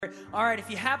All right, if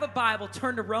you have a Bible,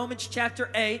 turn to Romans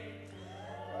chapter 8.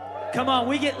 Come on,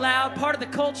 we get loud. Part of the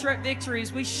culture at Victory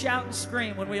is we shout and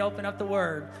scream when we open up the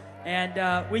Word.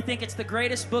 And we think it's the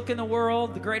greatest book in the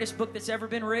world, the greatest book that's ever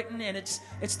been written, and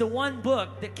it's the one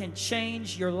book that can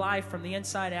change your life from the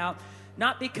inside out,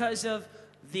 not because of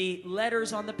the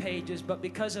letters on the pages, but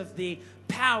because of the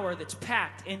power that's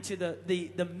packed into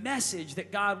the message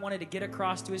that God wanted to get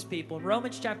across to His people. In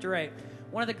Romans chapter 8,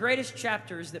 one of the greatest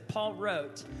chapters that Paul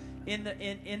wrote in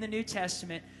the New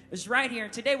Testament is right here.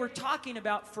 And today we're talking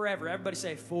about forever. Everybody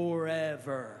say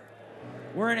forever.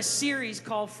 We're in a series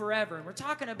called Forever, and we're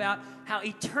talking about how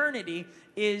eternity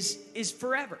is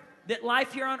forever. That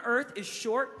life here on earth is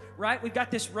short, right? We've got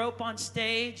this rope on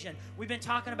stage, and we've been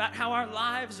talking about how our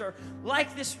lives are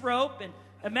like this rope. And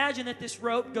imagine that this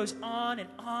rope goes on and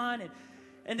on,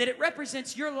 and that it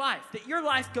represents your life, that your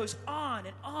life goes on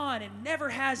and never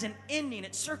has an ending.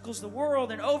 It circles the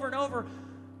world and over.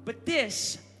 But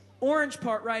this orange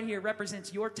part right here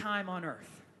represents your time on earth,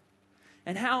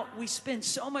 and how we spend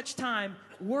so much time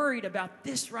worried about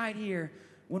this right here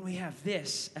when we have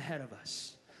this ahead of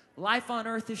us. Life on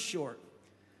earth is short.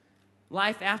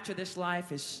 Life after this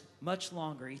life is much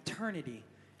longer. Eternity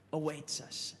awaits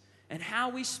us. And how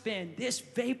we spend this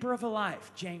vapor of a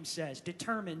life, James says,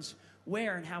 determines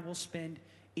where and how we'll spend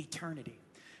eternity.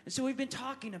 And so we've been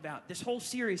talking about this whole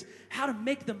series, how to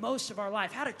make the most of our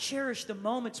life, how to cherish the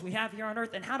moments we have here on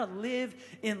earth, and how to live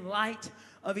in light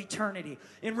of eternity.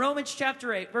 In Romans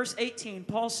chapter 8, verse 18,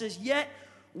 Paul says, "Yet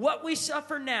what we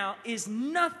suffer now is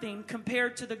nothing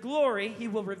compared to the glory He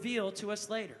will reveal to us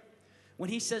later." When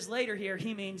he says later here,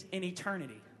 he means in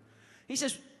eternity. He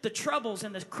says the troubles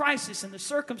and the crisis and the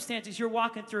circumstances you're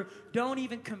walking through don't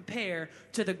even compare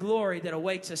to the glory that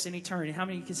awaits us in eternity. How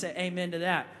many of you can say amen to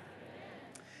that?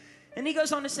 And he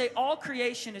goes on to say, all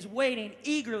creation is waiting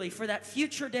eagerly for that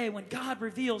future day when God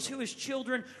reveals who His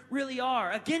children really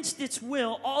are. Against its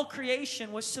will, all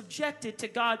creation was subjected to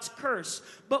God's curse.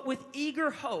 But with eager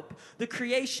hope, the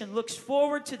creation looks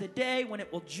forward to the day when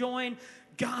it will join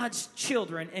God's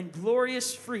children in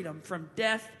glorious freedom from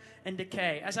death and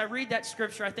decay. As I read that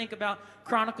scripture, I think about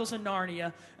Chronicles of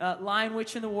Narnia, Lion,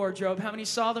 Witch, and the Wardrobe. How many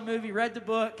saw the movie, read the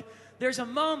book? There's a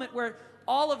moment where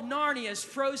all of Narnia is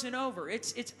frozen over.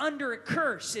 It's under a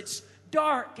curse. It's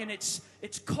dark, and it's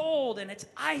cold, and it's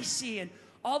icy, and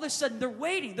all of a sudden they're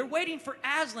waiting. They're waiting for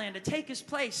Aslan to take his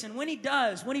place. And when he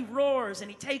does, when he roars and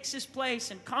he takes his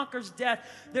place and conquers death,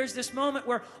 there's this moment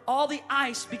where all the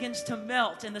ice begins to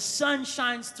melt and the sun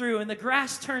shines through and the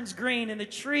grass turns green and the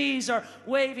trees are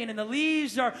waving and the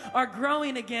leaves are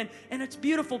growing again. And it's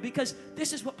beautiful because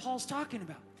this is what Paul's talking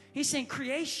about. He's saying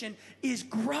creation is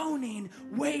groaning,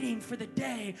 waiting for the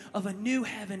day of a new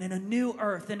heaven and a new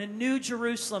earth and a new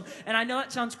Jerusalem. And I know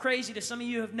it sounds crazy to some of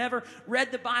you who have never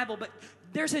read the Bible, but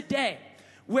there's a day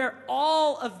where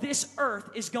all of this earth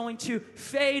is going to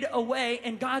fade away,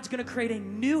 and God's going to create a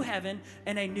new heaven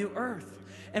and a new earth.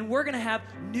 And we're going to have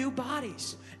new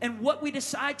bodies. And what we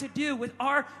decide to do with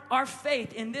our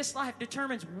faith in this life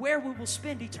determines where we will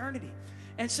spend eternity.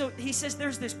 And so he says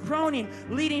there's this groaning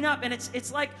leading up, and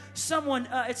it's like someone,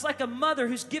 it's like a mother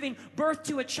who's giving birth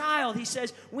to a child. He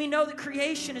says, we know that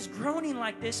creation is groaning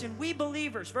like this, and we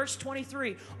believers, verse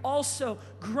 23, also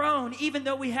groan, even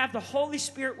though we have the Holy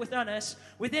Spirit within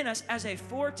us as a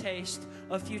foretaste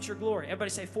of future glory.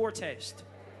 Everybody say foretaste.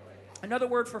 Another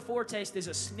word for foretaste is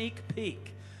a sneak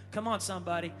peek. Come on,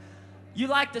 somebody. You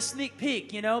like the sneak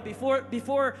peek, you know,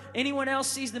 before anyone else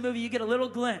sees the movie, you get a little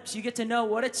glimpse. You get to know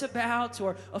what it's about,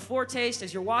 or a foretaste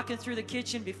as you're walking through the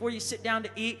kitchen before you sit down to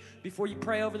eat, before you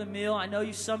pray over the meal. I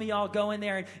know some of y'all go in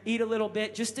there and eat a little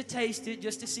bit just to taste it,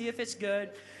 just to see if it's good.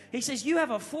 He says you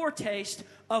have a foretaste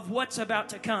of what's about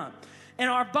to come. And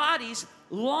our bodies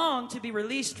long to be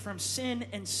released from sin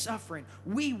and suffering.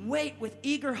 We wait with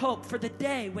eager hope for the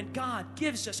day when God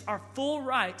gives us our full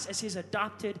rights as His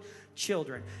adopted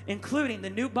children, including the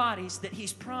new bodies that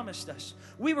He's promised us.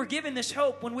 We were given this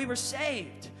hope when we were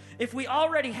saved. If we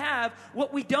already have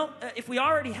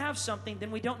something,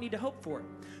 then we don't need to hope for it.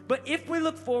 But if we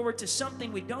look forward to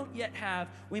something we don't yet have,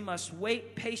 we must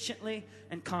wait patiently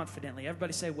and confidently.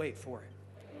 Everybody say, wait for it.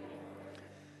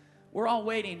 We're all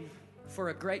waiting for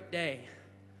a great day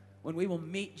when we will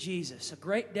meet Jesus, a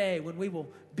great day when we will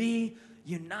be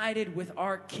united with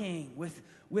our King,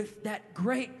 with that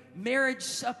great marriage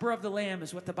supper of the Lamb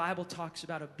is what the Bible talks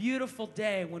about, a beautiful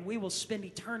day when we will spend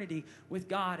eternity with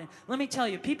God. And let me tell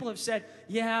you, people have said,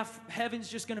 yeah, heaven's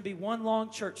just going to be one long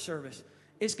church service.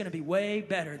 It's going to be way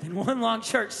better than one long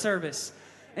church service.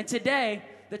 And today,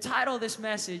 the title of this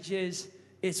message is,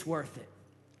 It's Worth It.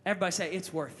 Everybody say,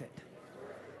 it's worth it.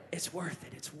 It's worth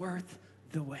it. It's worth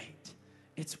the wait.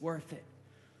 It's worth it.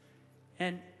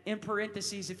 And in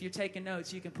parentheses, if you're taking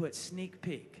notes, you can put sneak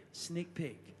peek, sneak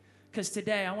peek. Because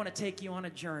today I want to take you on a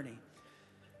journey.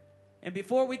 And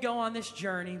before we go on this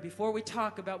journey, before we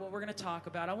talk about what we're going to talk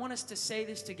about, I want us to say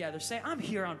this together. Say, I'm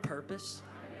here on purpose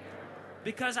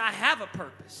because I have a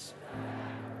purpose.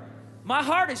 My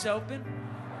heart is open.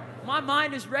 My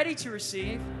mind is ready to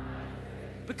receive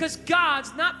because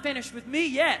God's not finished with me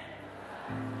yet.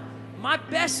 My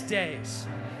best days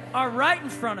are right in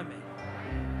front of me.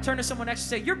 Turn to someone next to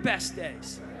say, your best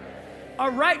days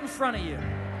are right in front of you.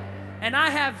 And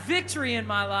I have victory in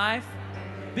my life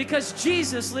because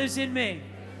Jesus lives in me.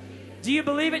 Do you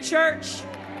believe it, church?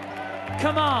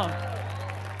 Come on.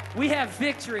 We have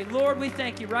victory. Lord, we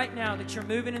thank you right now that you're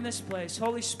moving in this place.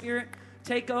 Holy Spirit,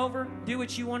 take over. Do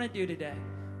what you want to do today.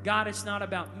 God, it's not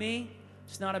about me.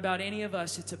 It's not about any of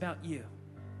us. It's about you.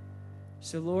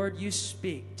 So, Lord, you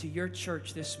speak to your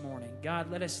church this morning.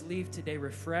 God, let us leave today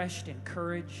refreshed,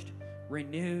 encouraged,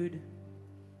 renewed.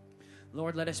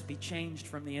 Lord, let us be changed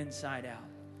from the inside out.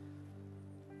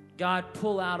 God,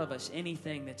 pull out of us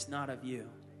anything that's not of you.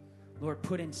 Lord,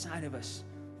 put inside of us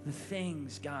the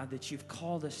things, God, that you've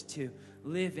called us to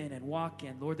live in and walk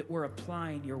in. Lord, that we're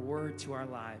applying your word to our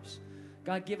lives.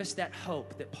 God, give us that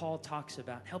hope that Paul talks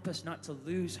about. Help us not to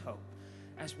lose hope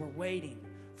as we're waiting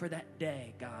for that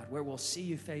day, God, where we'll see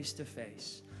you face to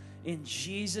face. In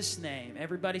Jesus' name.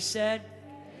 Everybody said?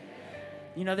 Amen.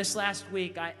 You know, this last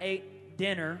week I ate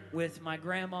dinner with my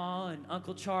grandma and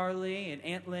Uncle Charlie and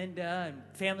Aunt Linda, and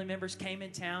family members came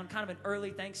in town, kind of an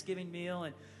early Thanksgiving meal,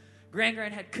 and Gran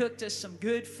had cooked us some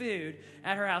good food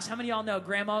at her house. How many of y'all know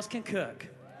grandmas can cook?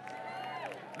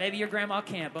 Maybe your grandma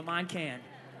can't, but mine can.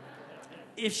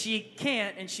 If she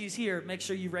can't and she's here, make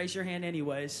sure you raise your hand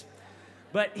anyways.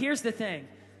 But here's the thing.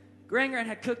 Gran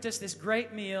had cooked us this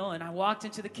great meal, and I walked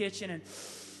into the kitchen, and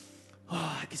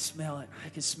I could smell it. I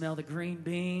could smell the green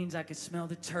beans. I could smell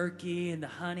the turkey and the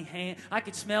honey ham. I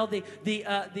could smell the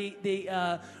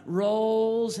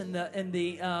rolls and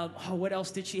the what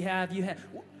else did she have?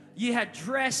 You had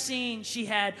dressing. She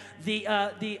had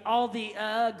all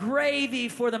the gravy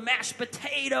for the mashed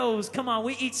potatoes. Come on,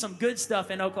 we eat some good stuff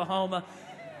in Oklahoma.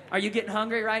 Are you getting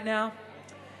hungry right now?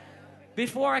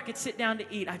 Before I could sit down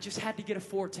to eat, I just had to get a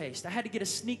foretaste. I had to get a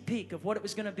sneak peek of what it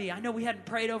was going to be. I know we hadn't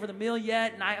prayed over the meal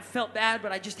yet, and I felt bad,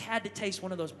 but I just had to taste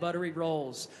one of those buttery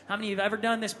rolls. How many of you have ever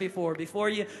done this before? Before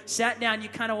you sat down, you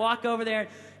kind of walk over there and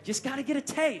just got to get a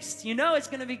taste. You know it's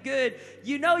going to be good.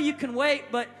 You know you can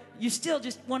wait, but you still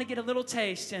just want to get a little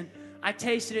taste. And I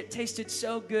tasted it. It tasted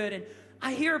so good. And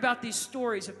I hear about these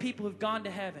stories of people who've gone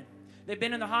to heaven. They've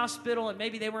been in the hospital, and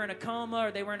maybe they were in a coma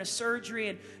or they were in a surgery,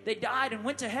 and they died and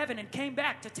went to heaven and came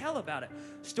back to tell about it.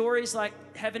 Stories like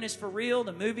Heaven is for Real,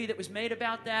 the movie that was made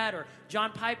about that, or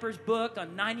John Piper's book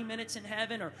on 90 Minutes in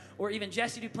Heaven, or even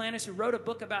Jesse Duplantis, who wrote a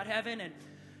book about heaven. And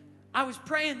I was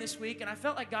praying this week, and I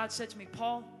felt like God said to me,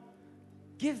 Paul,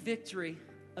 give Victory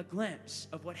a glimpse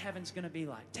of what heaven's going to be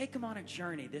like. Take them on a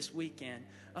journey this weekend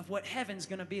of what heaven's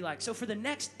going to be like. So for the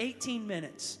next 18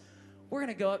 minutes, we're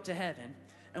going to go up to heaven,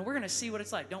 and we're going to see what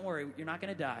it's like. Don't worry, you're not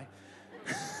going to die.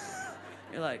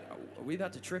 You're like, are we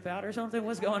about to trip out or something?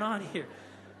 What's going on here?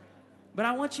 But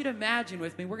I want you to imagine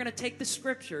with me, we're going to take the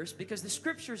scriptures, because the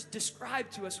scriptures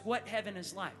describe to us what heaven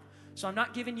is like. So I'm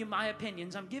not giving you my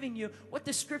opinions. I'm giving you what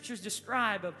the scriptures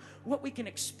describe of what we can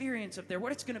experience up there,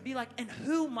 what it's going to be like, and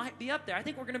who might be up there. I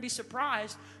think we're going to be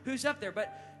surprised who's up there.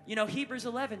 But, you know, Hebrews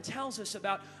 11 tells us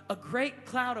about a great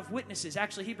cloud of witnesses.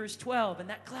 Actually, Hebrews 12. And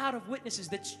that cloud of witnesses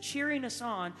that's cheering us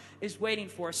on is waiting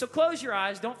for us. So close your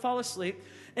eyes. Don't fall asleep.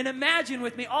 And imagine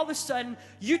with me, all of a sudden,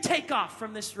 you take off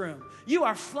from this room. You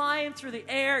are flying through the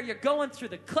air. You're going through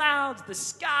the clouds, the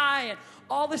sky, and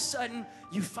all of a sudden,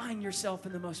 you find yourself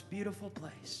in the most beautiful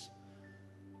place.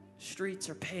 Streets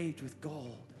are paved with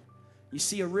gold. You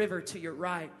see a river to your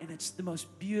right, and it's the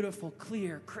most beautiful,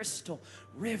 clear, crystal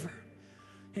river.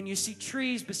 And you see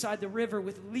trees beside the river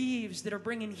with leaves that are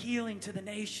bringing healing to the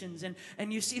nations.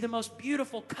 And you see the most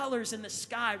beautiful colors in the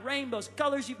sky, rainbows,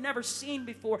 colors you've never seen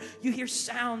before. You hear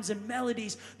sounds and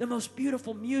melodies, the most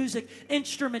beautiful music,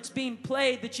 instruments being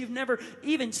played that you've never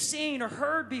even seen or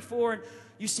heard before. And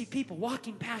you see people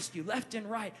walking past you left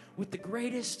and right with the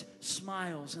greatest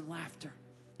smiles and laughter.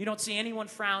 You don't see anyone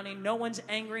frowning. No one's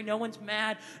angry. No one's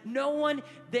mad. No one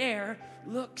there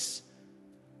looks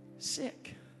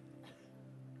sick.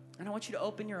 And I want you to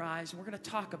open your eyes, and we're going to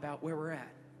talk about where we're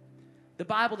at. The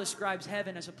Bible describes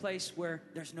heaven as a place where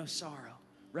there's no sorrow.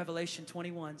 Revelation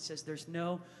 21 says there's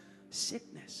no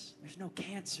sickness, there's no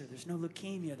cancer, there's no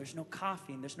leukemia, there's no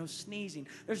coughing, there's no sneezing,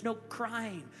 there's no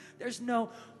crying, there's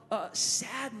no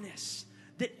sadness.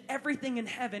 that everything in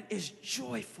heaven is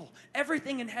joyful.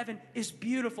 Everything in heaven is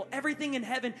beautiful. Everything in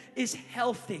heaven is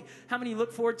healthy. How many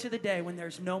look forward to the day when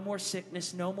there's no more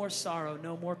sickness, no more sorrow,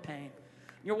 no more pain?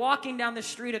 You're walking down the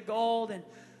street of gold and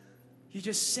you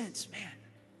just sense, man,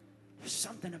 there's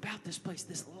something about this place.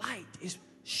 This light is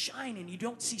shining. You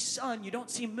don't see sun, you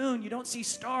don't see moon, you don't see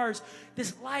stars.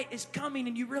 This light is coming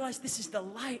and you realize this is the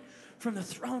light from the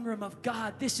throne room of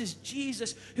God. This is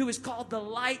Jesus, who is called the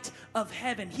light of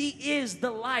heaven. He is the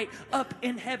light up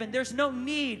in heaven. There's no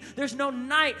need, there's no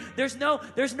night, there's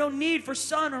no need for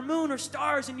sun or moon or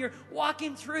stars, and you're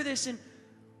walking through this, and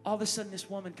all of a sudden this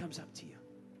woman comes up to you.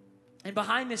 And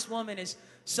behind this woman is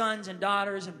sons and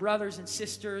daughters and brothers and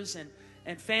sisters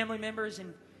and family members,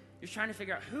 and you're trying to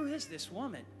figure out, who is this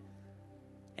woman?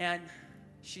 And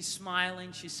she's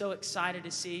smiling. She's so excited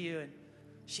to see you, and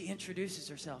she introduces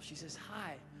herself. She says,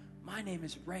 "Hi, my name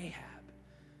is Rahab."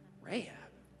 Rahab?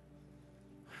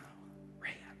 Wow,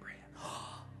 Rahab.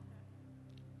 Oh,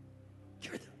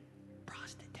 you're the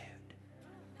prostitute.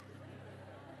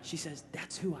 She says,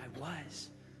 "That's who I was,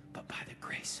 but by the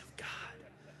grace of God,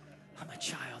 I'm a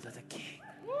child of the King."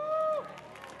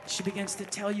 She begins to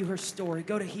tell you her story.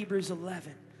 Go to Hebrews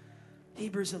 11.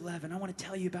 Hebrews 11. I want to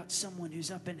tell you about someone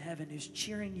who's up in heaven, who's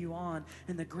cheering you on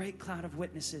in the great cloud of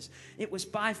witnesses. It was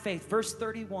by faith. Verse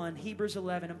 31, Hebrews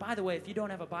 11. And by the way, if you don't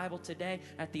have a Bible today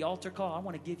at the altar call, I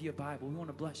want to give you a Bible. We want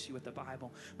to bless you with the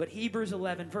Bible. But Hebrews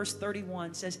 11, verse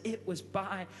 31 says, it was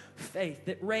by faith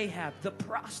that Rahab, the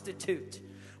prostitute,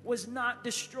 was not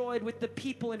destroyed with the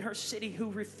people in her city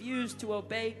who refused to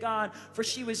obey God, for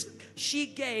she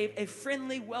gave a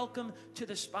friendly welcome to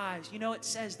the spies. You know, it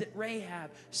says that Rahab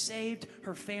saved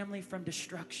her family from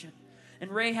destruction.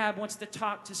 And Rahab wants to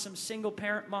talk to some single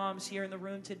parent moms here in the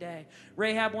room today.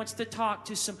 Rahab wants to talk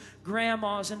to some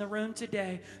grandmas in the room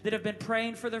today that have been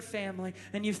praying for their family.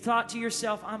 And you've thought to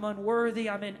yourself, I'm unworthy,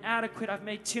 I'm inadequate, I've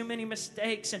made too many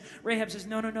mistakes. And Rahab says,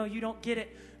 no, you don't get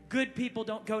it. Good people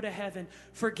don't go to heaven.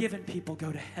 Forgiven people go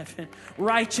to heaven.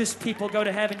 Righteous people go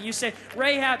to heaven. You say,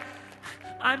 Rahab,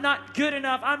 I'm not good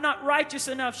enough. I'm not righteous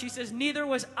enough. She says, neither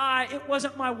was I. It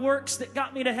wasn't my works that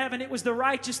got me to heaven. It was the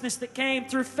righteousness that came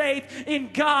through faith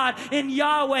in God, in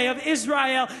Yahweh of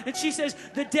Israel. And she says,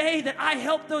 the day that I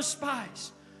helped those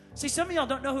spies. See, some of y'all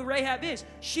don't know who Rahab is.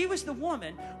 She was the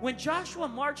woman, when Joshua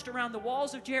marched around the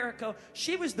walls of Jericho,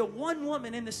 she was the one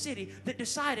woman in the city that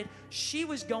decided she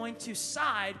was going to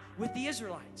side with the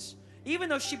Israelites. Even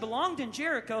though she belonged in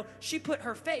Jericho, she put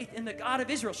her faith in the God of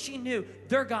Israel. She knew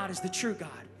their God is the true God.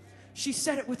 She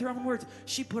said it with her own words.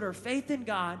 She put her faith in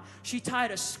God. She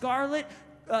tied a scarlet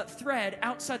thread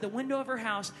outside the window of her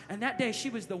house, and that day she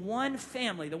was the one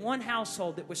family, the one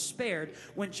household that was spared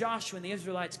when Joshua and the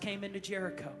Israelites came into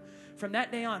Jericho. From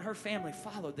that day on, her family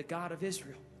followed the God of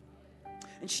Israel.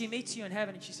 And she meets you in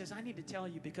heaven and she says, I need to tell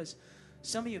you, because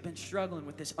some of you have been struggling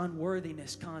with this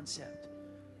unworthiness concept.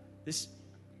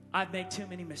 I've made too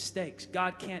many mistakes.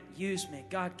 God can't use me.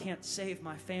 God can't save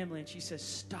my family. And she says,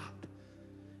 stop.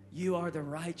 You are the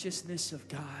righteousness of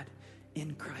God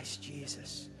in Christ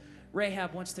Jesus.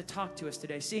 Rahab wants to talk to us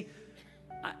today. See,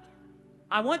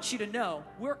 I want you to know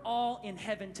we're all in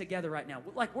heaven together right now.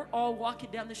 Like, we're all walking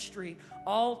down the street,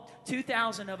 all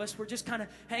 2,000 of us. We're just kind of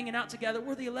hanging out together.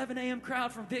 We're the 11 a.m.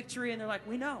 crowd from Victory, and they're like,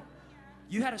 we know.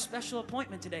 You had a special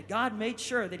appointment today. God made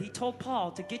sure that he told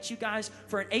Paul to get you guys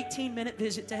for an 18-minute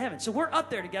visit to heaven. So we're up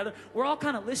there together. We're all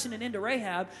kind of listening into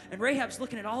Rahab, and Rahab's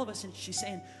looking at all of us, and she's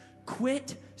saying,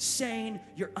 quit saying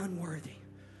you're unworthy.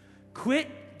 Quit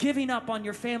giving up on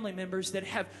your family members that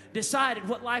have decided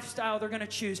what lifestyle they're going to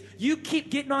choose. You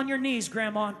keep getting on your knees,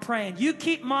 Grandma, and praying. You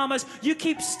keep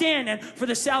standing for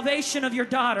the salvation of your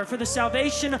daughter, for the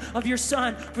salvation of your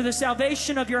son, for the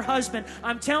salvation of your husband.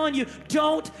 I'm telling you,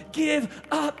 don't give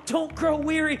up. Don't grow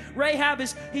weary. Rahab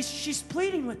she's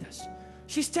pleading with us.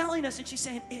 She's telling us, and she's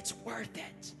saying, it's worth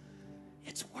it.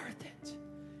 It's worth it.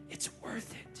 It's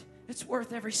worth it. It's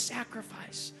worth every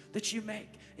sacrifice that you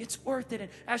make. It's worth it. And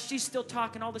as she's still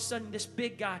talking, all of a sudden this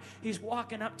big guy, he's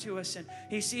walking up to us, and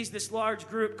he sees this large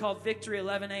group called Victory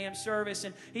 11 a.m. service,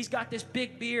 and he's got this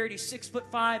big beard. He's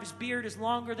 6'5". His beard is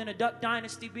longer than a Duck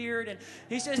Dynasty beard, and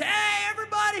he says, hey,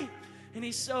 everybody! And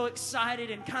he's so excited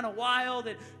and kind of wild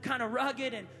and kind of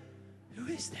rugged, and who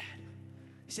is that?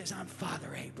 He says, I'm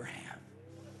Father Abraham.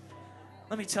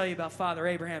 Let me tell you about Father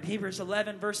Abraham. Hebrews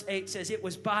 11 verse 8 says, it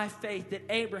was by faith that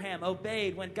Abraham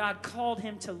obeyed when God called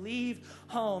him to leave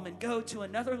home and go to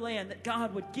another land that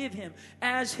God would give him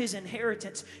as his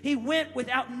inheritance. He went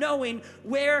without knowing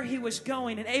where he was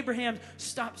going. And Abraham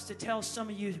stops to tell some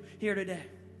of you here today,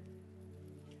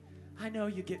 I know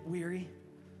you get weary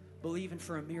believing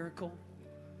for a miracle.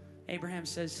 Abraham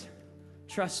says,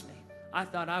 trust me, I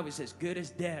thought I was as good as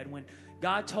dead. When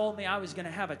God told me I was going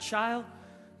to have a child,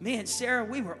 me and Sarah,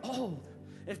 we were old.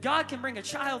 If God can bring a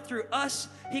child through us,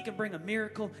 He can bring a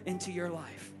miracle into your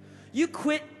life. You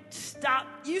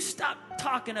stop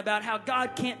talking about how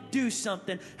God can't do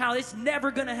something, how it's never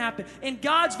going to happen. In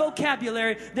God's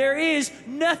vocabulary, there is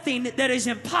nothing that is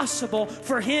impossible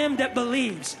for him that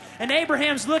believes. And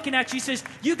Abraham's looking at you, he says,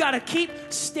 you got to keep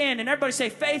standing. Everybody say,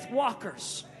 faith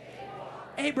walkers.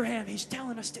 Abraham, he's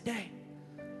telling us today,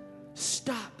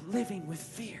 stop living with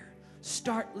fear.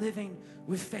 Start living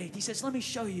with faith. He says, let me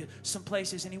show you some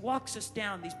places. And he walks us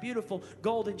down these beautiful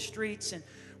golden streets, and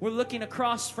we're looking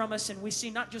across from us, and we see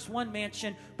not just one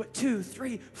mansion, but 2,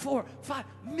 3, 4, 5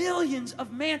 millions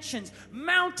of mansions,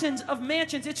 mountains of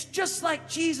mansions. It's just like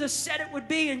Jesus said it would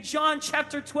be in John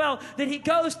chapter 12, that he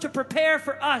goes to prepare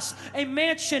for us a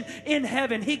mansion in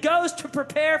heaven. He goes to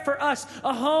prepare for us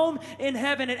a home in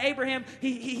heaven. And Abraham,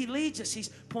 he leads us. He's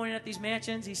pointing at these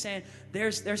mansions. He's saying,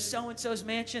 there's so-and-so's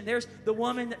mansion. There's the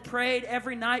woman that prayed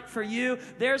every night for you.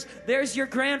 There's your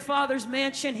grandfather's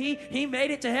mansion. He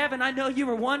made it to heaven. I know you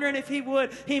were wondering if he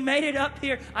would. He made it up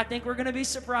here. I think we're going to be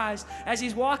surprised. As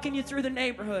he's walking you through the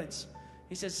neighborhoods,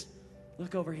 he says,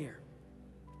 look over here.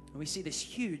 And we see this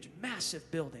huge, massive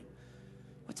building.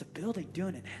 What's a building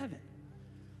doing in heaven?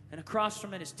 And across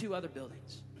from it is 2 other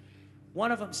buildings.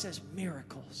 One of them says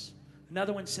miracles.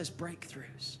 Another one says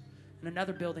breakthroughs. And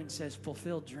another building says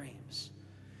fulfilled dreams.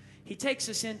 He takes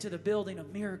us into the building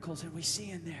of miracles, and we see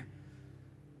in there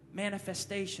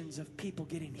manifestations of people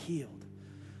getting healed.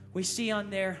 We see on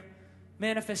there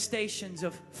manifestations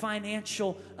of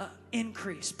financial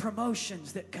increase,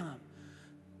 promotions that come,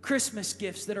 Christmas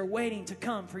gifts that are waiting to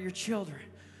come for your children,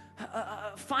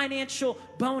 financial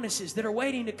bonuses that are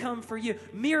waiting to come for you,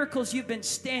 miracles you've been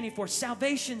standing for,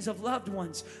 salvations of loved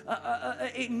ones,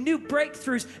 new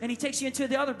breakthroughs. And he takes you into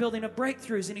the other building of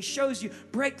breakthroughs, and he shows you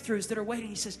breakthroughs that are waiting.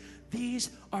 He says, these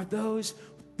are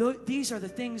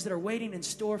the things that are waiting in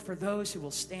store for those who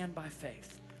will stand by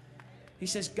faith. He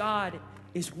says, God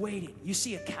is waiting. You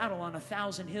see a cattle on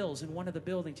 1,000 hills in one of the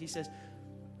buildings. He says,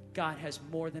 God has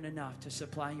more than enough to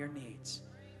supply your needs.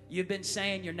 You've been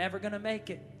saying you're never going to make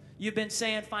it. You've been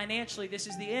saying financially this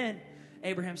is the end.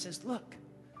 Abraham says, look,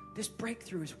 this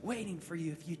breakthrough is waiting for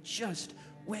you if you just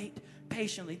wait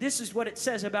patiently. This is what it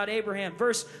says about Abraham.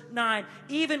 Verse 9,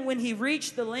 even when he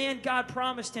reached the land God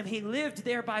promised him, he lived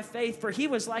there by faith, for he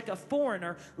was like a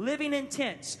foreigner living in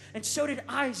tents. And so did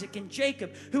Isaac and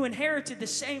Jacob, who inherited the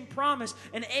same promise.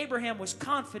 And Abraham was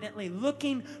confidently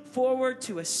looking forward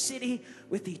to a city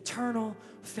with eternal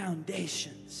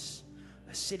foundations,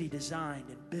 a city designed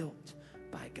and built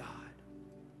by God.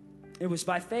 It was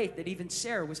by faith that even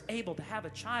Sarah was able to have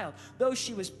a child. Though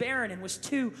she was barren and was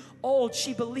too old,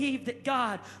 she believed that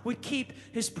God would keep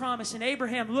his promise. And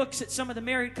Abraham looks at some of the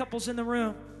married couples in the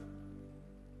room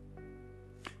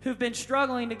who've been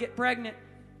struggling to get pregnant,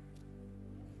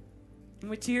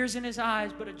 and with tears in his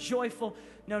eyes, but a joyful,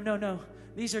 no.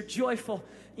 These are joyful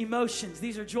emotions.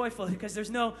 These are joyful because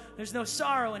there's no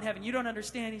sorrow in heaven. You don't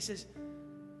understand. He says,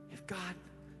 if God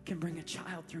can bring a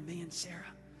child through me and Sarah,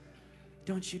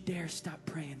 don't you dare stop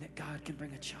praying that God can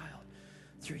bring a child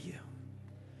through you.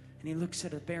 And he looks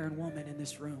at a barren woman in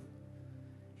this room.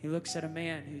 He looks at a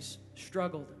man who's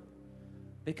struggled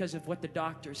because of what the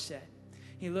doctor said.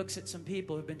 He looks at some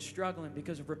people who've been struggling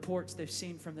because of reports they've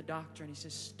seen from the doctor, and he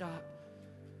says, stop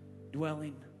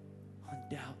dwelling on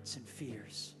doubts and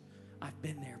fears. I've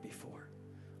been there before.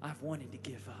 I've wanted to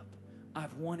give up.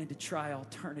 I've wanted to try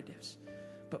alternatives.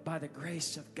 But by the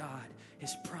grace of God,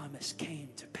 his promise came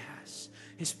to pass.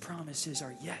 His promises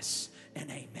are yes and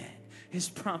amen. His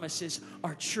promises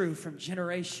are true from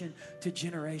generation to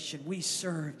generation. We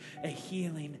serve a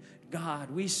healing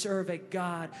God. We serve a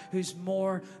God who's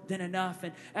more than enough.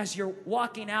 And as you're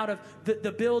walking out of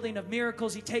the building of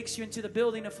miracles, he takes you into the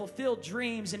building of fulfilled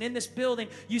dreams. And in this building,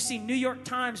 you see New York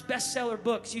Times bestseller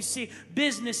books. You see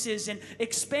businesses and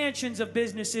expansions of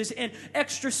businesses and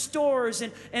extra stores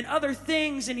and other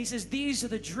things. And he says, these are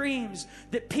the dreams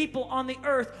that people on the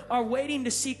earth are waiting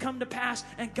to see come to pass.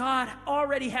 And God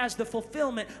already has the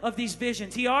fulfillment of these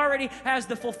visions. He already has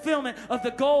the fulfillment of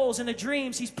the goals and the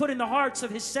dreams he's put in the hearts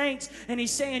of his saints. And he's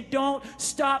saying, don't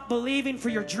stop believing for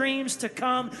your dreams to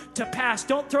come to pass.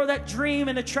 Don't throw that dream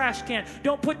in the trash can.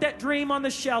 Don't put that dream on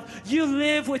the shelf. You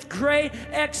live with great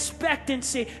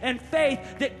expectancy and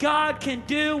faith that God can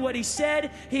do what he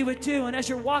said he would do. And as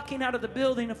you're walking out of the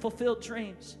building of fulfilled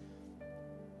dreams,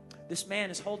 this man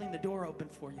is holding the door open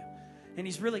for you. And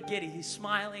he's really giddy. He's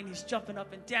smiling. He's jumping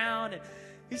up and down. And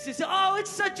he says, oh, it's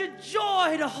such a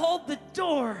joy to hold the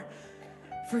door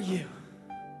for you.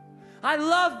 I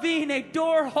love being a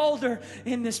door holder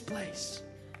in this place.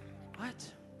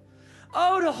 What?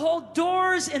 Oh, to hold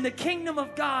doors in the kingdom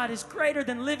of God is greater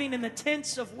than living in the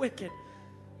tents of wicked.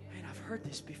 Man, I've heard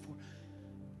this before.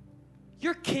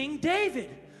 You're King David.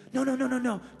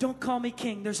 No. Don't call me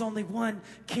king. There's only one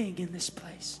king in this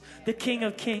place. The King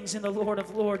of Kings and the Lord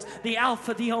of Lords. The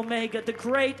Alpha, the Omega, the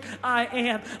great I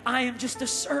am. I am just a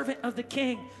servant of the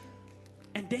king.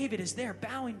 And David is there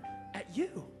bowing at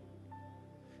you.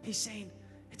 He's saying,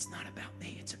 it's not about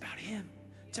me. It's about him.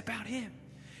 It's about him.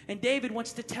 And David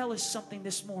wants to tell us something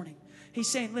this morning. He's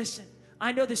saying, listen,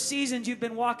 I know the seasons you've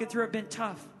been walking through have been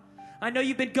tough. I know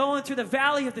you've been going through the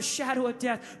valley of the shadow of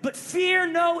death, but fear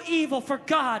no evil, for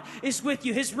God is with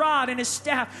you. His rod and his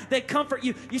staff, they comfort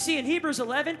you. You see, in Hebrews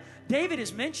 11, David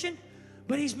is mentioned,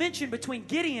 but he's mentioned between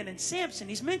Gideon and Samson.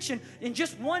 He's mentioned in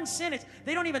just one sentence.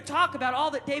 They don't even talk about all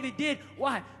that David did.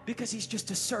 Why? Because he's just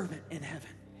a servant in heaven.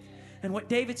 And what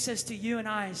David says to you and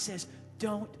I is says,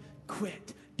 don't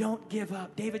quit. Don't give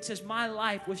up. David says, my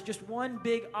life was just one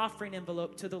big offering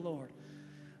envelope to the Lord.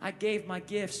 I gave my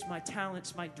gifts, my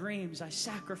talents, my dreams. I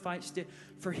sacrificed it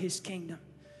for his kingdom.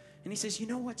 And he says, you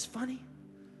know what's funny?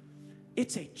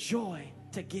 It's a joy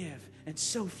to give, and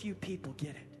so few people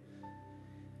get it.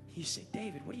 You say,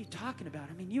 David, what are you talking about?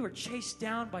 I mean, you were chased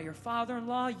down by your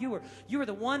father-in-law. You were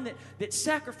the one that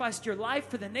sacrificed your life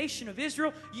for the nation of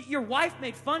Israel. Your wife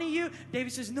made fun of you.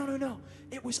 David says, no.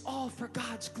 It was all for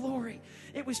God's glory.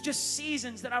 It was just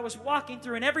seasons that I was walking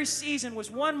through, and every season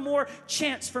was one more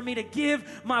chance for me to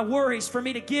give my worries, for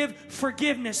me to give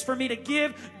forgiveness, for me to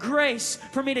give grace,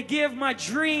 for me to give my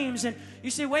dreams. And you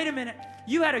say, wait a minute.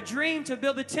 You had a dream to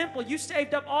build a temple. You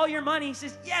saved up all your money. He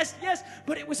says, yes,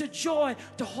 but it was a joy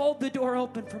to hold the door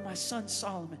open for my son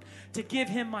Solomon, to give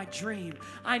him my dream.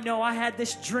 I know I had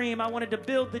this dream. I wanted to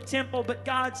build the temple, but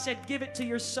God said, give it to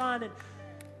your son. And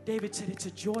David said, it's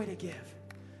a joy to give,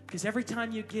 because every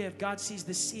time you give, God sees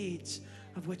the seeds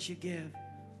of what you give.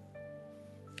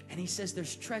 And he says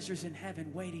there's treasures in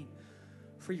heaven waiting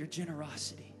for your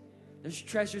generosity. There's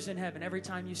treasures in heaven every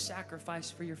time you sacrifice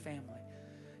for your family.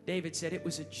 David said, it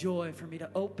was a joy for me to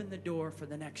open the door for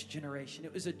the next generation.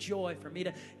 It was a joy for me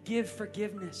to give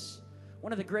forgiveness.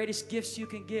 One of the greatest gifts you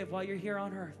can give while you're here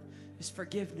on earth is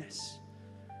forgiveness.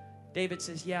 David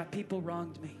says, yeah, people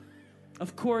wronged me.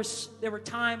 Of course, there were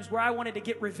times where I wanted to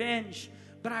get revenge,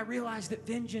 but I realized that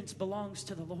vengeance belongs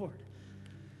to the Lord.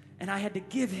 And I had to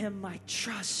give him my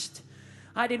trust.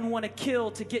 I didn't want to kill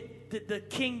to get the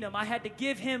kingdom. I had to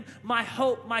give him my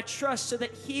hope, my trust, so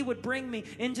that he would bring me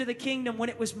into the kingdom when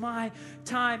it was my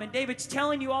time. And David's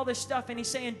telling you all this stuff, and he's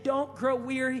saying, don't grow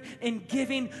weary in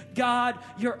giving God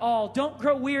your all. Don't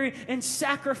grow weary in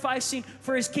sacrificing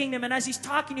for his kingdom. And as he's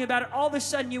talking to you about it, all of a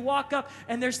sudden you walk up,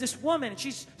 and there's this woman, and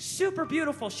she's super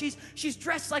beautiful. She's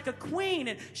dressed like a queen,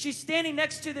 and she's standing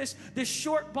next to this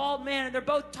short, bald man, and they're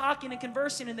both talking and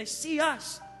conversing, and they see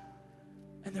us.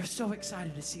 And they're so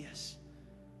excited to see us.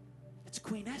 It's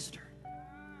Queen Esther.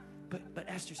 But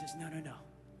Esther says, no.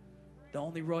 The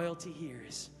only royalty here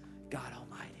is God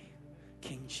Almighty,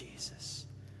 King Jesus.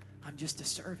 I'm just a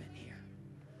servant here.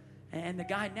 And the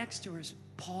guy next to her is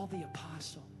Paul the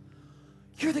Apostle.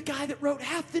 You're the guy that wrote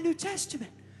half the New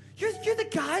Testament. You're the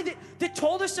guy that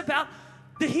told us about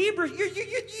the Hebrews.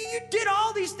 You did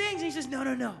all these things. And he says,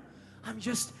 no. I'm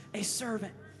just a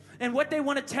servant. And what they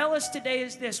want to tell us today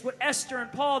is this. What Esther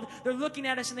and Paul, they're looking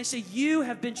at us and they say, you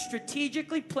have been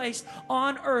strategically placed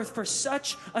on earth for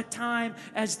such a time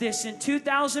as this. In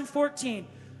 2014,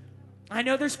 I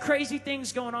know there's crazy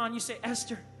things going on. You say,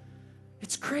 Esther,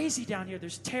 it's crazy down here.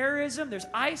 There's terrorism, there's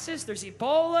ISIS, there's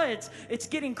Ebola. It's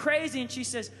getting crazy. And she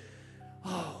says,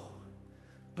 oh,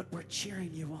 but we're cheering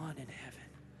you on in heaven.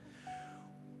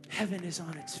 Heaven is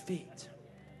on its feet.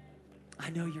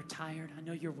 I know you're tired. I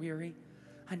know you're weary.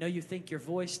 I know you think your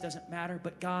voice doesn't matter,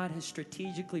 but God has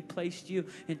strategically placed you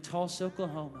in Tulsa,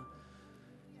 Oklahoma.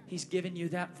 He's given you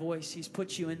that voice. He's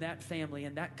put you in that family,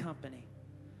 in that company.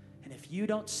 And if you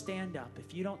don't stand up,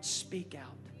 if you don't speak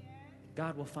out,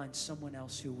 God will find someone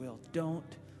else who will.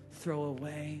 Don't throw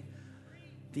away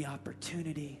the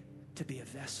opportunity to be a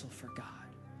vessel for God.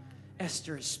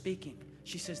 Esther is speaking.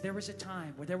 She says, there was a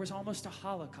time where there was almost a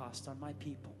Holocaust on my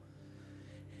people.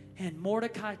 And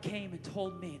Mordecai came and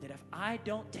told me that if I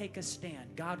don't take a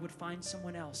stand, God would find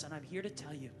someone else. And I'm here to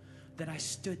tell you that I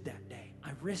stood that day.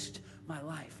 I risked my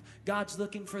life. God's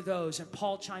looking for those. And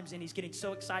Paul chimes in. He's getting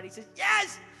so excited. He says,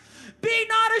 yes, be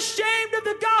not ashamed of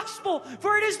the gospel,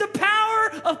 for it is the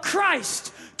power of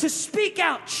Christ to speak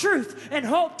out truth and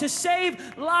hope, to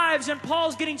save lives. And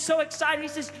Paul's getting so excited. He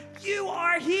says, you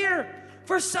are here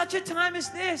for such a time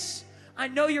as this. I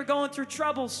know you're going through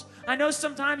troubles. I know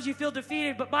sometimes you feel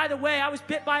defeated, but by the way, I was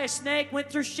bit by a snake, went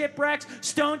through shipwrecks,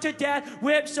 stoned to death,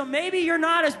 whipped, so maybe you're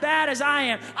not as bad as I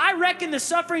am. I reckon the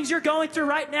sufferings you're going through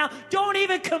right now don't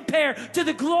even compare to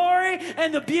the glory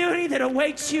and the beauty that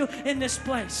awaits you in this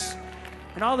place.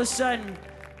 And all of a sudden,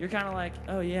 you're kind of like,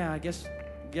 oh yeah, I guess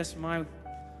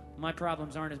my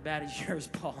problems aren't as bad as yours,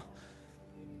 Paul.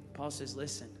 Paul says,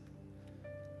 listen,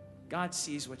 God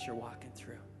sees what you're walking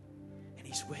through, and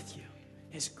He's with you.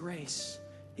 His grace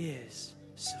is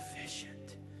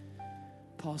sufficient.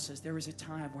 Paul says, there was a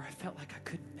time where I felt like I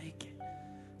couldn't make it,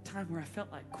 a time where I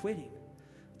felt like quitting,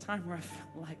 a time where I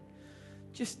felt like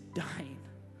just dying.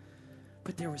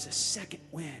 But there was a second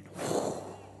wind.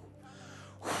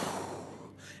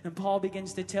 And Paul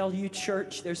begins to tell you,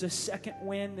 church, there's a second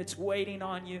wind that's waiting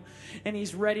on you. And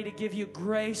he's ready to give you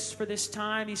grace for this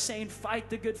time. He's saying, fight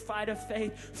the good fight of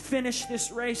faith. Finish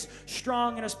this race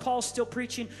strong. And as Paul's still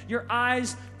preaching, your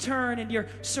eyes turn and you're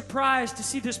surprised to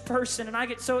see this person. And I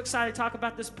get so excited to talk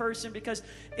about this person because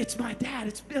it's my dad.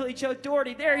 It's Billy Joe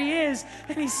Daugherty. There he is.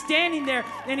 And he's standing there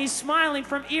and he's smiling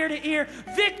from ear to ear.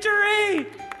 Victory!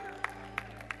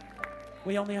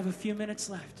 We only have a few minutes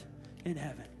left in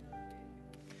heaven.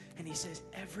 And he says,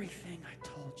 everything I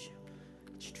told you,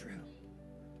 it's true.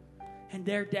 And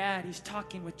their dad, he's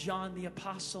talking with John the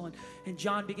Apostle, and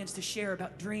John begins to share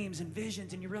about dreams and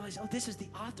visions, and you realize, oh, this is the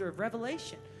author of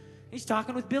Revelation. He's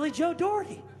talking with Billy Joe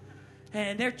Daugherty.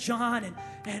 And they're John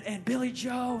and Billy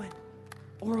Joe and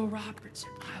Oral Roberts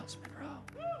and Miles Monroe.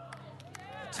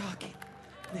 They're talking.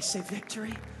 And they say,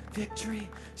 victory, victory,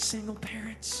 single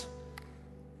parents,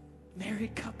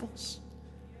 married couples,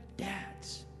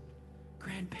 dads,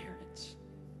 grandparents,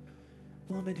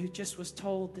 woman who just was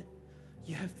told that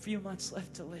you have a few months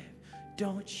left to live.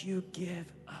 Don't you give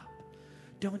up.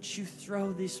 Don't you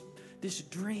throw this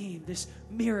dream, this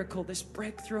miracle, this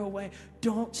breakthrough away.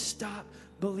 Don't stop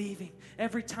believing.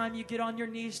 Every time you get on your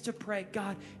knees to pray,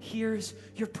 God hears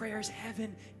your prayers.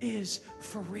 Heaven is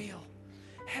for real.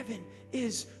 Heaven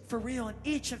is for real. And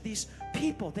each of these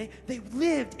people, they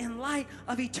lived in light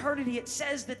of eternity. It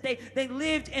says that they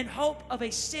lived in hope of a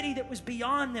city that was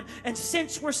beyond them. And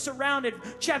since we're surrounded,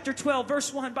 chapter 12,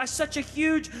 verse 1, by such a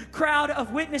huge crowd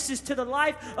of witnesses to the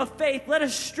life of faith, let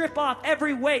us strip off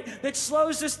every weight that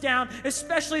slows us down,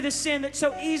 especially the sin that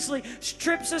so easily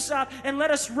trips us up, and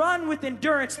let us run with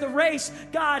endurance the race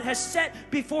God has set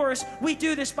before us. We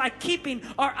do this by keeping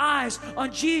our eyes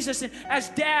on Jesus. And as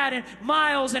Dad and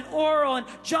Miles and Oral and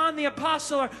John the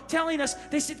Apostle are telling us,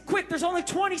 they said, quick, there's only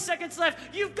 20 seconds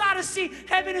left. You've got to see,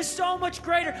 heaven is so much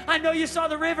greater. I know you saw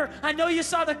the river. I know you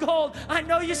saw the gold. I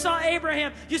know you saw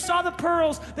Abraham. You saw the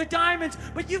pearls, the diamonds,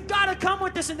 but you've got to come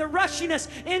with us. And they're rushing us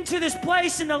into this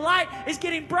place, and the light is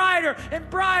getting brighter and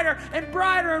brighter and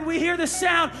brighter, and we hear the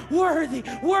sound, worthy,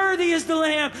 worthy is the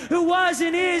Lamb who was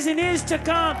and is to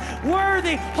come.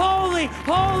 Worthy, holy,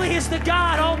 holy is the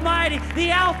God Almighty, the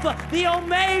Alpha, the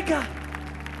Omega.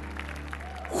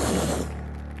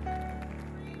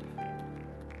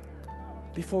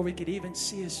 Before we could even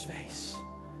see his face,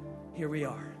 here we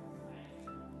are,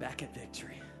 back at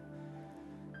Victory,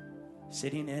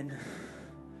 sitting in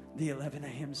the 11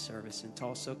 a.m. service in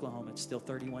Tulsa, Oklahoma. It's still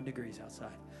 31 degrees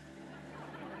outside.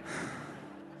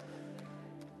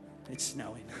 It's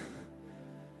snowing.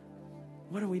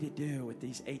 What are we to do with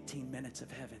these 18 minutes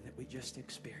of heaven that we just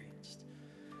experienced?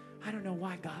 I don't know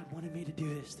why God wanted me to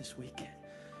do this weekend,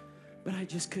 but I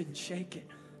just couldn't shake it.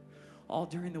 All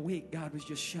during the week, God was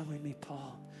just showing me,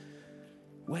 Paul,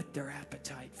 whet their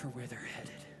appetite for where they're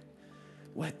headed.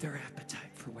 Whet their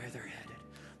appetite for where they're headed.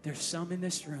 There's some in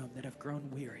this room that have grown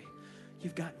weary.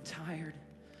 You've gotten tired.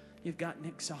 You've gotten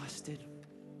exhausted.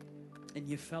 And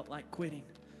you felt like quitting.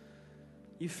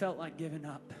 You felt like giving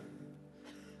up.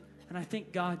 And I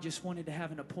think God just wanted to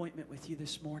have an appointment with you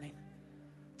this morning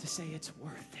to say it's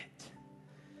worth it.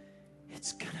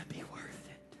 It's going to be worth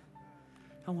it.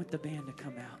 I want the band to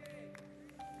come out.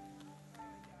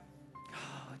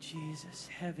 Oh, Jesus,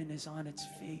 heaven is on its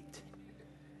feet.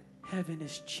 Heaven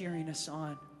is cheering us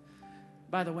on.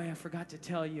 By the way, I forgot to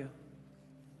tell you,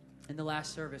 in the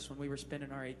last service when we were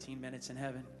spending our 18 minutes in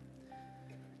heaven,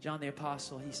 John the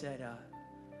Apostle, he said,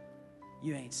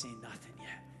 you ain't seen nothing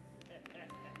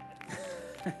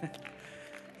yet.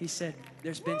 He said,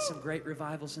 there's been some great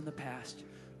revivals in the past,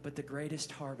 but the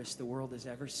greatest harvest the world has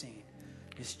ever seen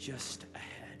is just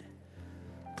ahead.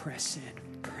 Press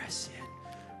in, press in,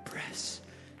 press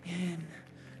in,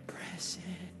 press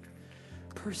in.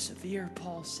 Persevere,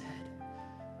 Paul said.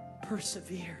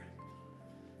 Persevere.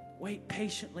 Wait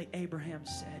patiently, Abraham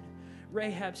said.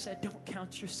 Rahab said, don't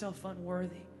count yourself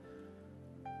unworthy.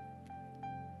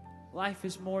 Life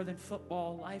is more than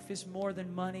football. Life is more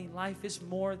than money. Life is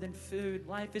more than food.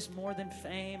 Life is more than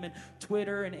fame and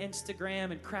Twitter and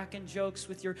Instagram and cracking jokes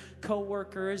with your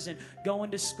coworkers and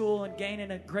going to school and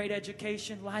gaining a great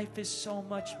education. Life is so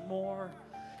much more.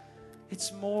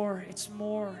 It's more. It's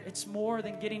more. It's more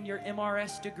than getting your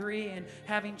MRS degree and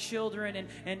having children.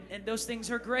 And those things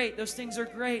are great. Those things are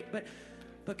great.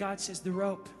 But God says the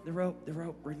rope.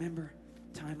 Remember,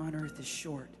 time on earth is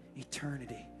short.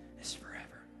 Eternity is forever.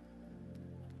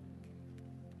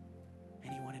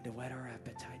 And He wanted to whet our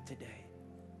appetite today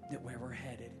that where we're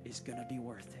headed is going to be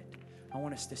worth it. I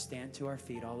want us to stand to our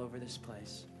feet all over this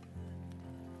place.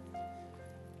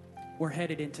 We're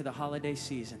headed into the holiday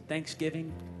season.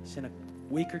 Thanksgiving is in a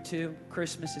week or two.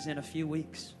 Christmas is in a few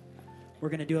weeks. We're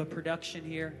going to do a production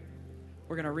here.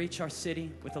 We're going to reach our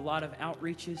city with a lot of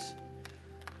outreaches.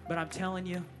 But I'm telling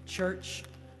you, church,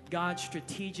 God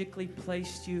strategically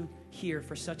placed you here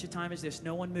for such a time as this.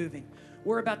 No one moving.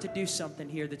 We're about to do something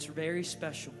here that's very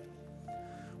special.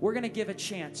 We're going to give a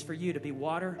chance for you to be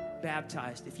water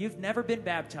baptized. If you've never been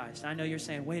baptized, I know you're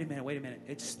saying, wait a minute.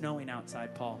 It's snowing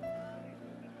outside, Paul.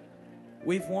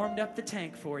 We've warmed up the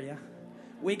tank for you.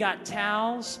 We got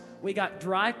towels. We got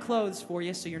dry clothes for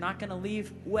you so you're not going to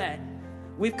leave wet.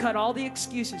 We've cut all the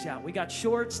excuses out. We got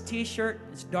shorts, t-shirt.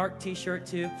 It's a dark t-shirt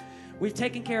too. We've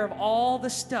taken care of all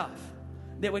the stuff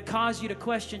that would cause you to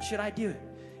question, should I do it?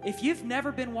 If you've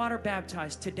never been water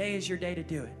baptized, today is your day to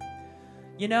do it.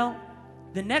 You know,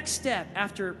 the next step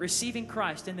after receiving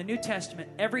Christ in the New Testament,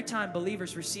 every time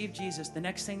believers received Jesus, the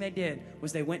next thing they did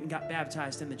was they went and got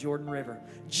baptized in the Jordan River.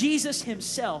 Jesus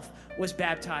Himself was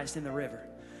baptized in the river.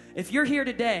 If you're here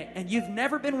today and you've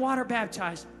never been water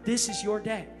baptized, this is your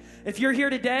day. If you're here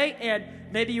today and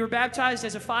maybe you were baptized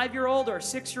as a 5-year-old or a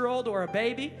 6-year-old or a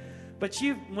baby, but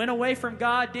you went away from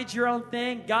God, did your own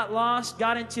thing, got lost,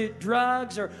 got into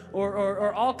drugs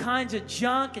or all kinds of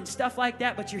junk and stuff like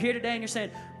that, but you're here today and you're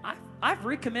saying, I've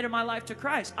recommitted my life to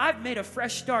Christ. I've made a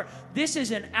fresh start. This is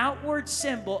an outward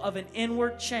symbol of an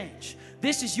inward change.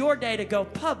 This is your day to go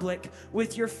public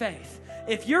with your faith.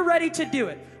 If you're ready to do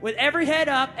it, with every head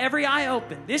up, every eye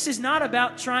open, this is not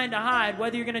about trying to hide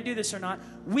whether you're going to do this or not.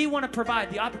 We want to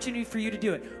provide the opportunity for you to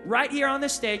do it. Right here on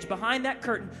this stage, behind that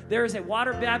curtain, there is a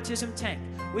water baptism tank.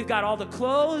 We've got all the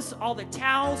clothes, all the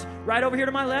towels. Right over here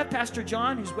to my left, Pastor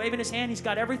John, who's waving his hand, he's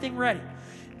got everything ready.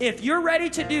 If you're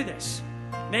ready to do this,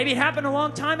 maybe it happened a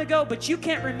long time ago, but you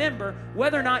can't remember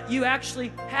whether or not you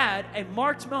actually had a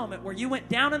marked moment where you went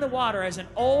down in the water as an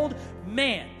old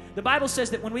man. The Bible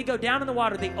says that when we go down in the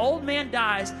water, the old man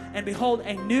dies, and behold,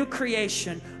 a new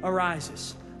creation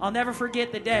arises. I'll never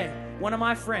forget the day one of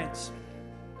my friends,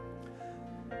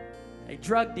 a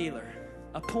drug dealer,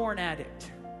 a porn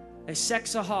addict, a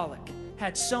sexaholic,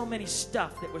 had so many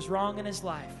stuff that was wrong in his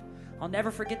life. I'll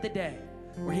never forget the day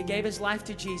where he gave his life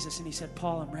to Jesus, and he said,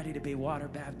 Paul, I'm ready to be water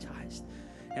baptized.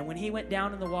 And when he went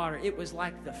down in the water, it was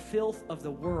like the filth of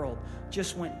the world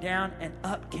just went down, and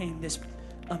up came this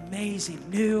amazing,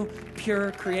 new,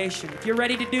 pure creation. If you're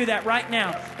ready to do that right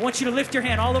now, I want you to lift your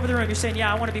hand all over the room. You're saying,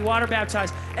 yeah, I want to be water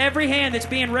baptized. Every hand that's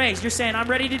being raised, you're saying, I'm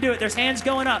ready to do it. There's hands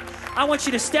going up. I want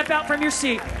you to step out from your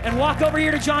seat and walk over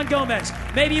here to John Gomez.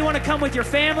 Maybe you want to come with your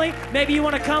family. Maybe you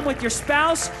want to come with your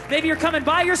spouse. Maybe you're coming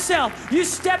by yourself. You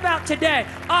step out today.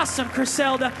 Awesome,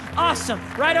 Criselda. Awesome.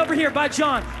 Right over here by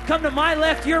John. Come to my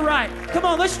left, your right. Come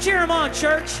on, let's cheer him on,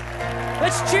 church.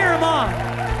 Let's cheer him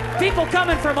on. People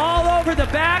coming from all over the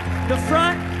back, the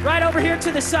front, right over here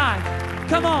to the side.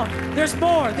 Come on, there's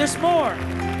more, there's more.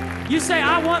 You say,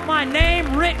 I want my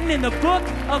name written in the book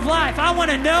of life. I want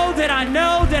to know that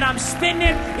I'm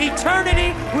spending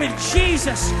eternity with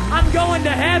Jesus. I'm going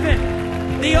to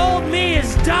heaven. The old me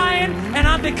is dying, and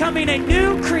I'm becoming a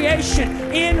new creation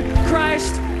in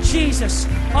Christ Jesus.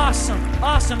 Awesome,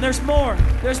 awesome. There's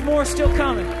more still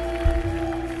coming.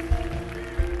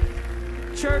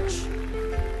 Church,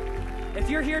 if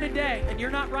you're here today and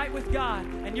you're not right with God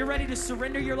and you're ready to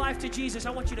surrender your life to Jesus, I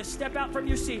want you to step out from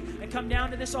your seat and come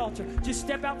down to this altar. Just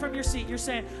step out from your seat. You're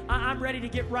saying, I'm ready to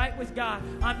get right with God.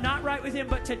 I'm not right with Him,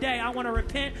 but today I want to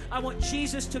repent. I want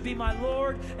Jesus to be my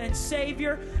Lord and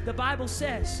Savior. The Bible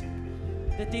says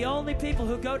that the only people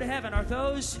who go to heaven are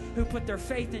those who put their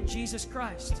faith in Jesus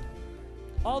Christ.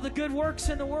 All the good works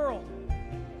in the world,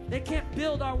 they can't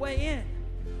build our way in.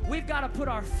 We've got to put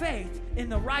our faith in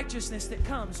the righteousness that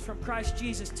comes from Christ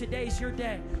Jesus. Today's your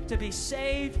day to be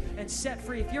saved and set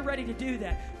free. If you're ready to do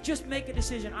that, just make a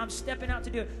decision. I'm stepping out to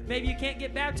do it. Maybe you can't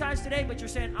get baptized today, but you're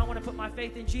saying, I want to put my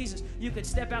faith in Jesus. You could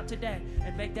step out today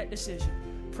and make that decision.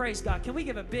 Praise God. Can we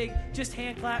give a big just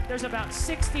hand clap? There's about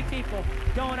 60 people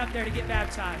going up there to get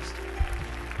baptized.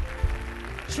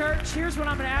 Church, here's what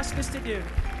I'm going to ask us to do.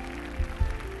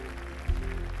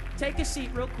 take a seat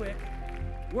real quick.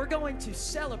 We're going to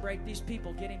celebrate these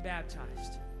people getting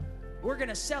baptized. We're going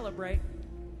to celebrate.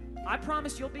 I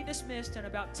promise you'll be dismissed in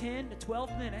about 10 to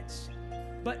 12 minutes,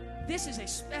 but this is a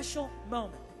special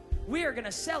moment. We are going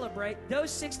to celebrate those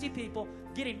 60 people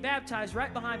getting baptized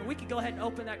right behind me. We could go ahead and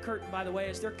open that curtain, by the way,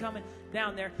 as they're coming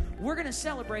down there. We're going to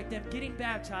celebrate them getting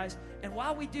baptized, and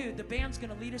while we do, the band's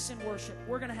going to lead us in worship.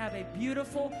 We're going to have a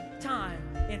beautiful time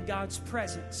in God's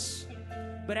presence.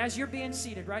 But as you're being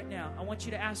seated right now, I want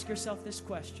you to ask yourself this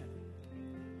question.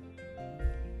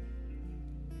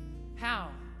 How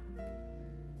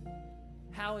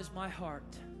is my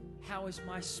heart, how is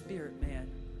my spirit, man,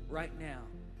 right now,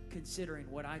 considering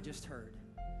what I just heard?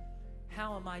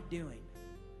 How am I doing?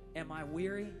 Am I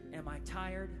weary? Am I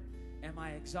tired? Am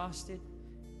I exhausted?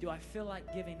 Do I feel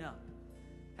like giving up?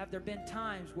 Have there been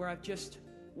times where I've just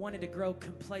wanted to grow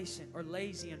complacent or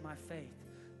lazy in my faith,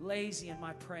 lazy in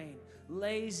my praying,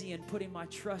 lazy in putting my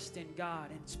trust in God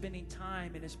and spending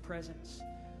time in His presence?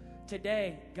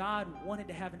 Today, God wanted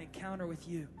to have an encounter with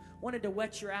you, wanted to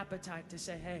whet your appetite to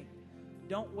say, hey,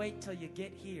 don't wait till you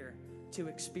get here to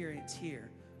experience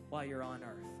here while you're on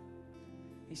earth.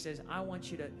 He says, I want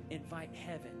you to invite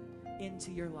heaven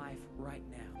into your life right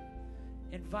now.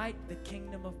 Invite the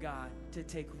kingdom of God to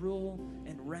take rule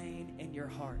and reign in your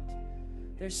heart.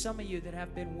 There's some of you that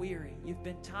have been weary. You've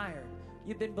been tired.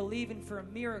 You've been believing for a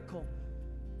miracle.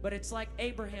 But it's like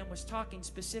Abraham was talking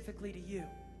specifically to you.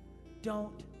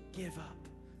 Don't give up.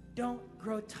 Don't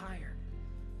grow tired.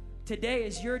 Today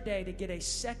is your day to get a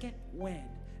second wind.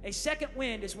 A second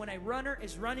wind is when a runner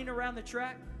is running around the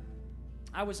track.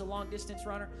 I was a long-distance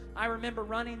runner. I remember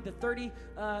running the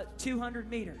 3,200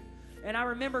 meter. And I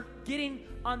remember getting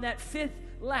on that 5th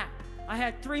lap. I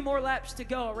had 3 more laps to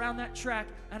go around that track,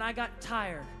 and I got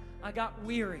tired. I got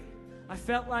weary. I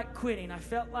felt like quitting. I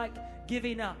felt like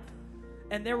giving up.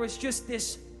 And there was just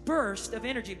this burst of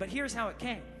energy. But here's how it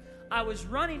came. I was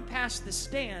running past the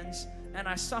stands, and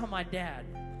I saw my dad.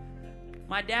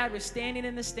 My dad was standing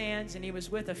in the stands, and he was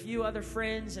with a few other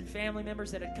friends and family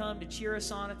members that had come to cheer us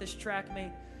on at this track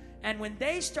meet. And when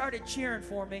they started cheering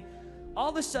for me,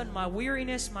 all of a sudden my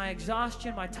weariness, my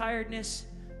exhaustion, my tiredness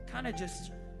kind of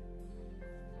just...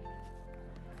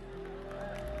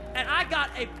 And I got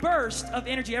a burst of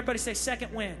energy. Everybody say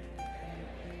second wind.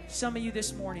 Some of you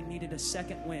this morning needed a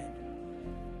second wind.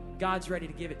 God's ready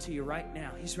to give it to you right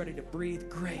now. He's ready to breathe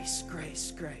grace,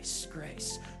 grace, grace,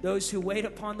 grace. Those who wait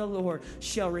upon the Lord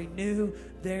shall renew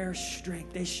their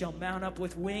strength. They shall mount up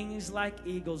with wings like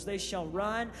eagles. They shall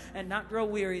run and not grow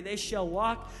weary. They shall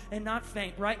walk and not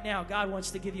faint. Right now, God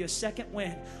wants to give you a second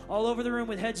wind. All over the room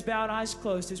with heads bowed, eyes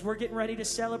closed, as we're getting ready to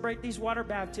celebrate these water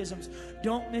baptisms.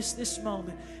 Don't miss this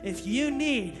moment. If you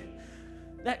need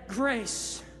that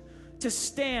grace to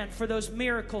stand for those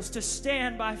miracles, to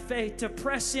stand by faith, to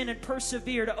press in and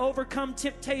persevere, to overcome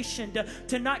temptation,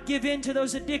 to not give in to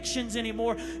those addictions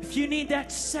anymore. If you need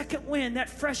that second wind, that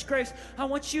fresh grace, I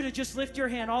want you to just lift your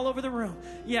hand all over the room.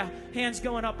 Yeah, hands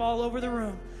going up all over the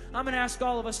room. I'm going to ask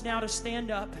all of us now to stand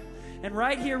up. And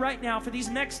right here, right now, for these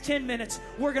next 10 minutes,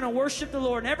 we're going to worship the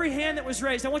Lord. And every hand that was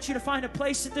raised, I want you to find a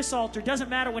place at this altar. Doesn't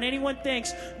matter what anyone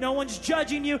thinks. No one's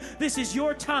judging you. This is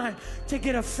your time to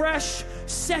get a fresh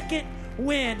second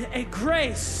wind, a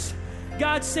grace.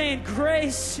 God's saying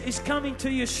grace is coming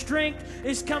to you. Strength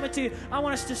is coming to you. I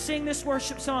want us to sing this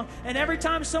worship song. And every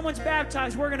time someone's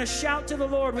baptized, we're going to shout to the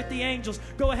Lord with the angels.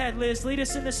 Go ahead, Liz. Lead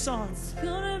us in this song. It's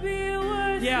gonna be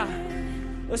worth Yeah.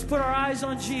 it. Let's put our eyes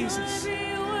on Jesus. It's gonna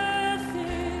be worth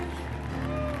it.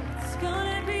 It's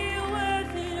gonna be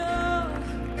worth it. Oh,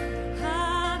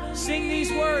 I Sing these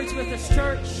believe words with us,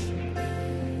 church.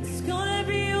 It's gonna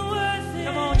be worth it.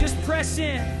 Come on, just press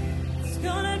in. It's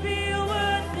gonna be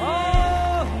worth it.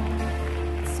 Oh,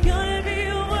 It's gonna be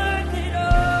worth it. Oh,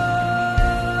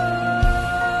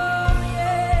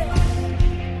 yeah.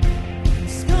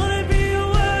 It's gonna be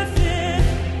worth it.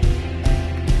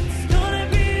 It's gonna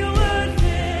be worth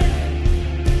it.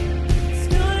 It's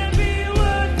gonna be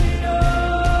worth it. Oh,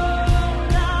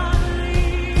 I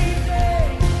believe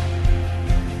it.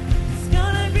 It's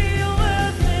gonna be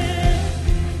worth it.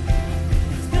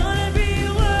 It's gonna be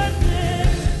worth it.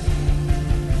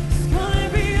 It's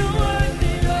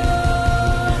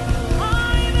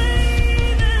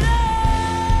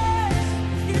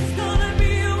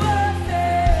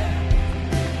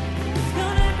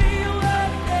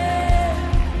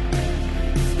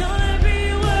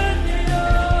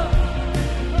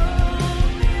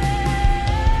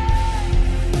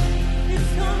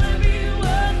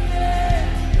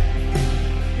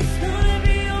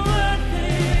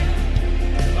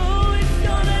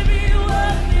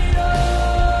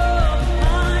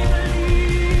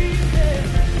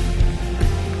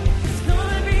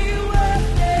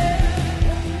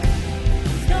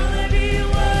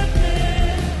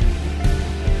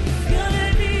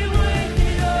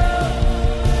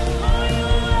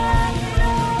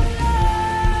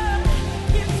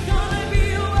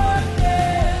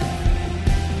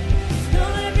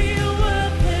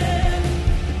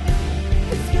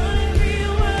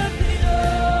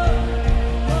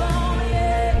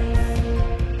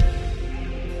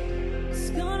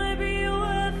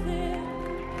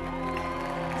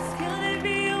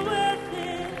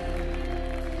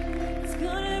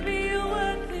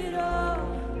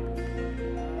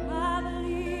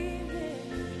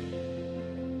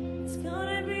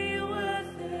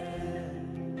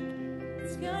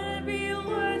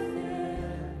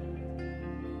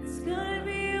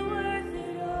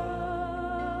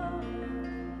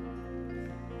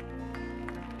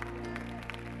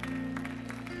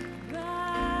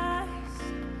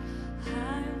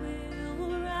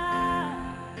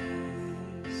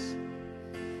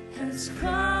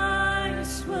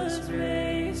Christ was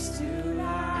raised to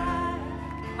life.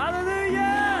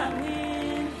 Hallelujah.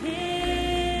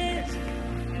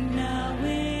 Now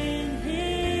in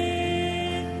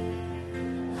Him,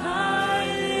 I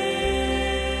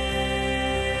live.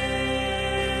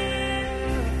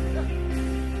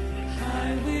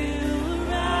 I will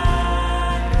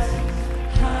rise.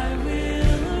 I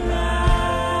will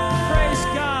rise. Praise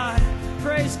God.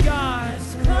 Praise God.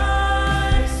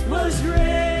 Christ was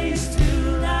raised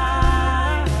to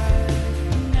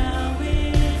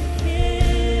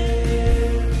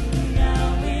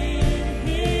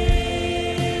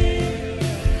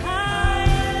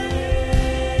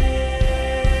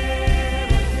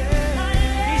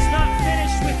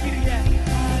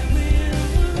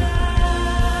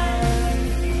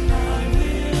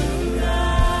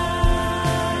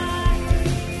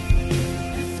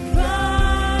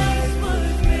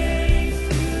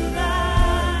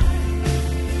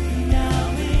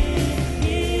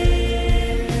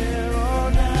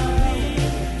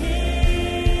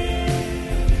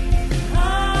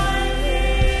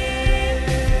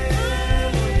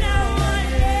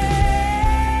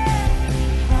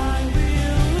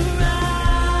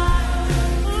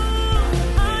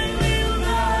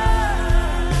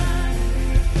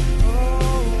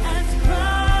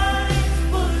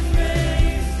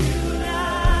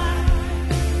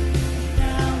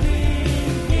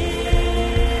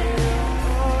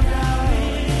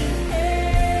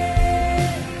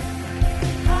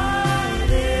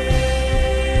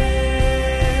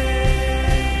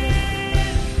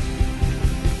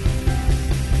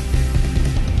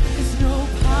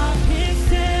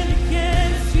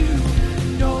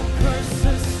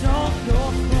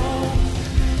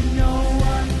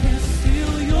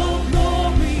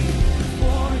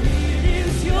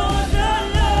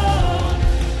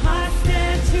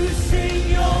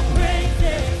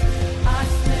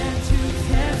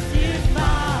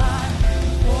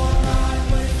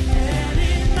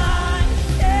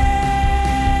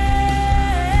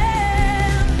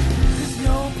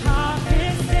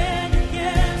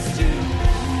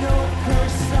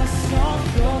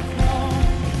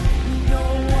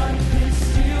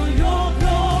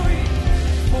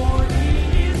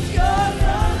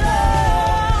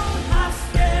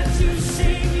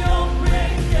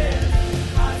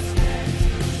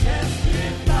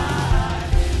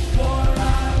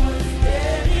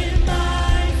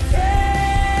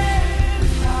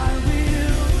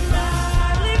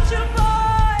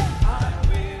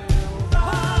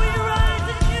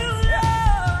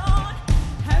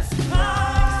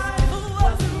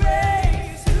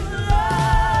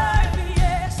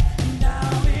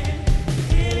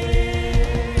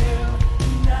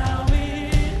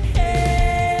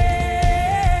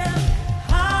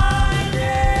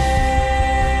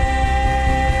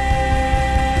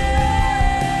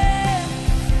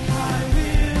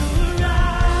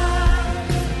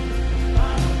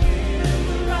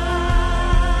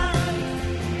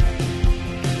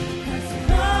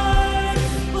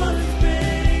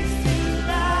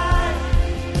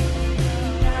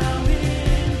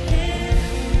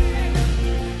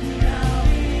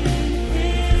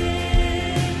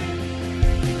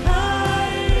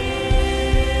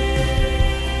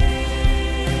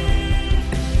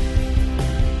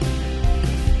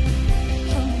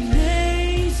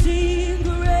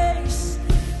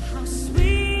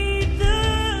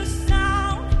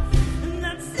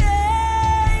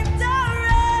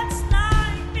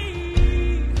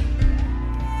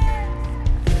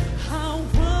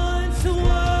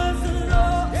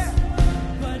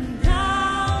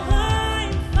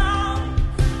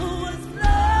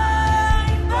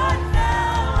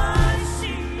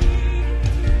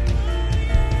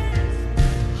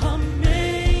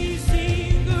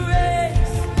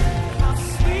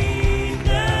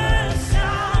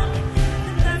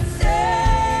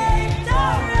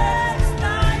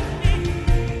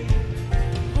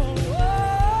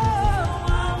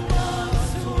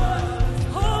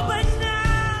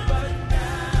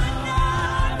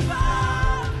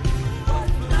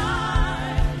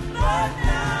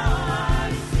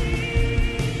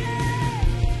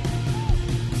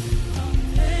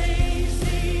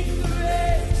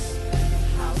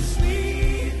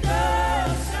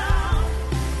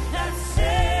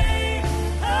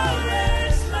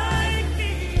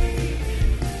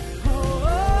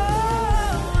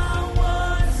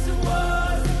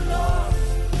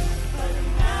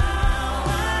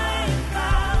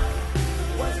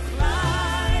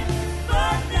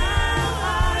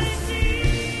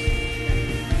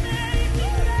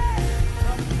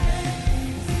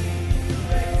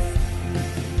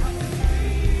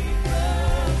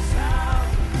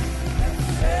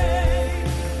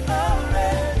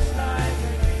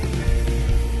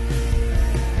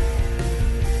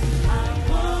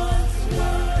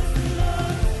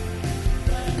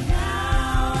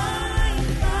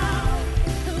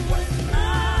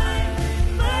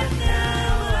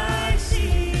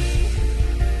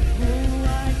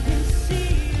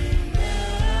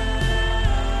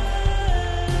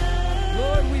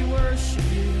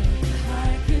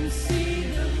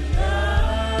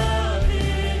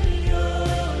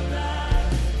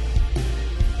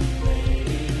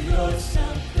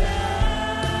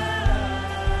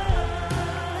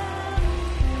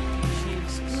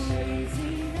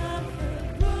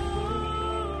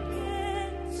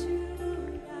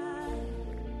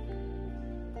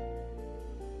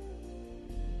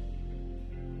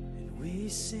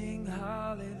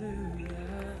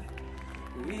hallelujah.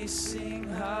 We sing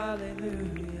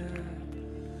hallelujah.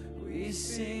 We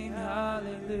sing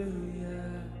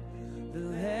hallelujah. The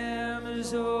Lamb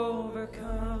is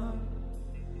overcome.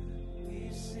 We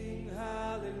sing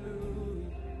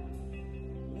hallelujah.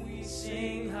 We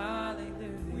sing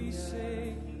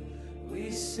hallelujah.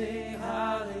 We sing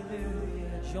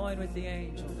hallelujah. Join with the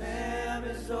angels. The Lamb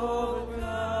is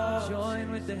overcome.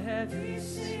 Join with the heavens. We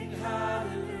sing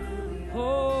hallelujah.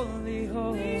 Holy,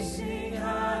 holy. We sing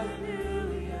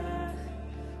hallelujah.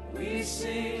 We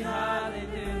sing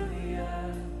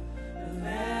hallelujah. The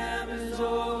Lamb is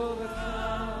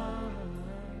overcome.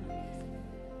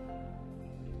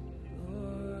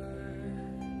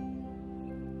 Lord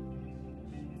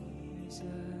Jesus.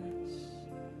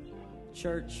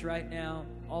 Church, right now,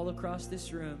 all across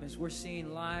this room, as we're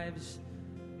seeing lives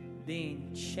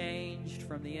being changed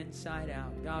from the inside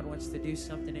out, God wants to do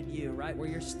something in you right where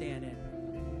you're standing.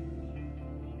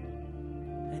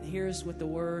 And here's what the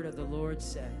word of the Lord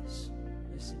says.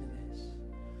 Listen to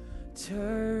this.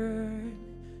 Turn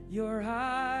your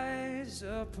eyes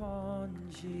upon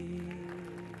Jesus.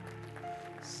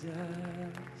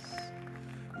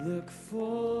 Look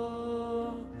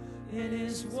full in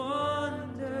his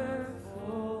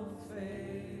wonderful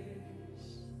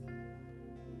face,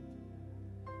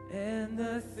 and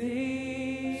the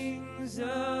things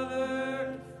of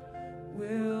earth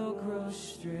will grow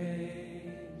strangely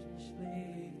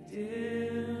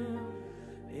dim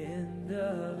in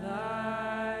the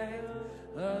light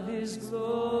of his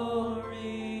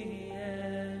glory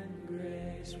and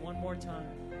grace. One more time.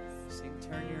 Sing,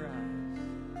 turn your eyes.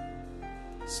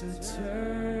 So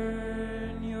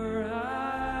turn your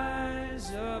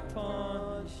eyes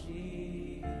upon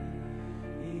Jesus.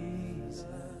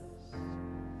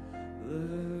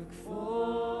 Look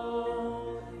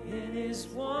full in his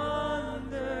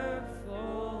wonderful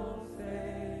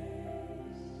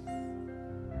face,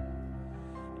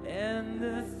 and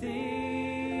the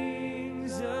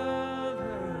things of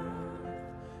earth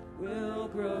will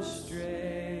grow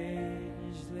strangely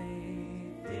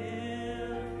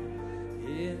dim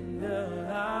in the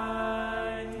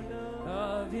light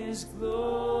of his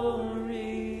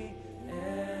glory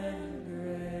and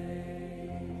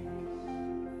grace.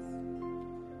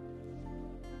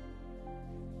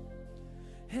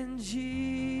 And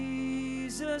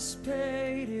Jesus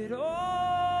paid it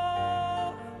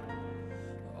all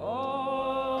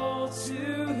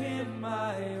to him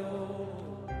I owe.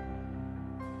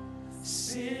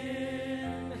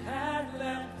 Sin had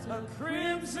left a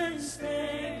crimson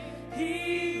stain,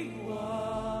 he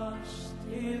washed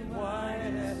it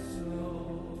white as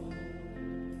snow.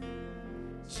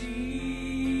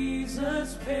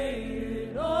 Jesus paid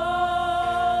it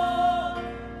all.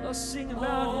 Let's sing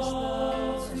about his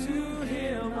love. To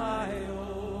him I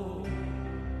owe.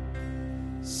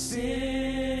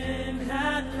 Sin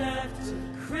had left a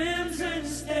crimson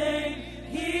stain,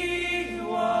 he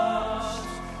washed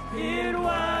it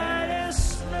white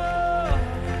as snow.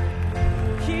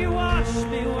 He washed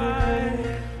me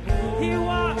white. He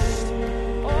washed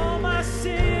all my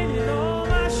sin and all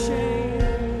my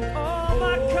shame, all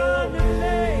my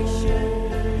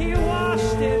condemnation. He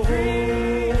washed it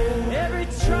free. Every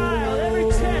trial, every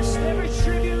test, every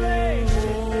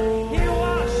tribulation. He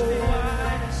washed me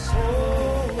white as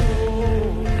snow.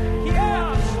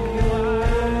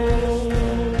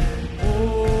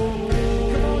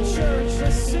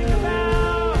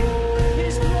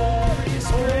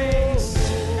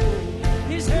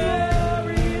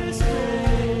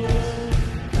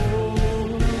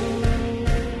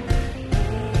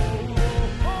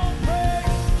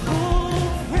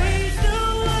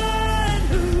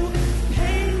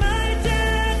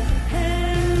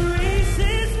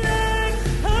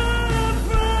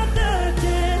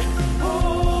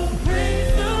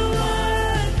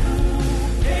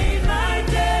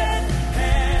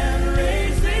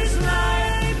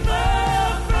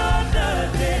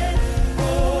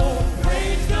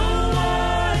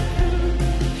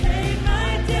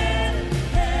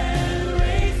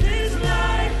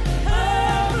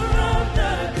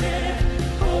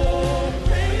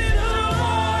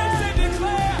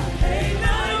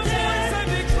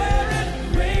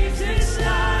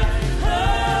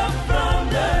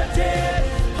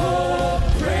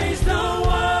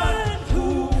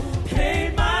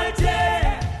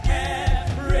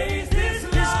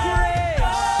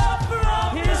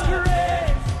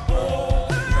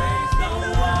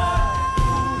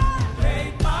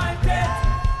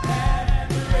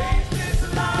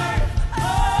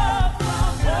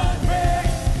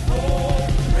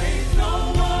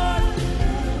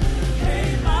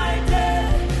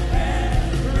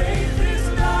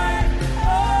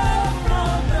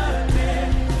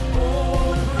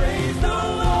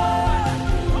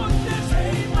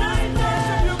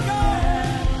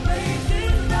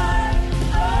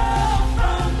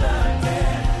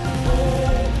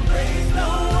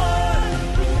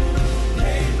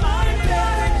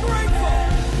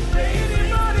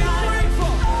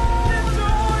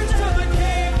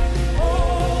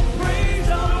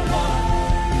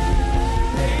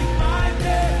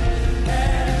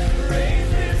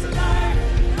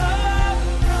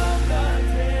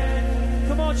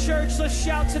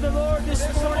 shout to the Lord this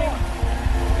There's some morning? more.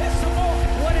 There's some more.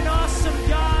 What an awesome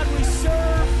God we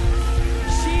serve.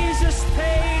 Jesus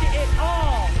paid it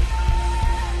all.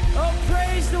 Oh,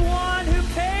 praise the one who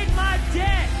paid my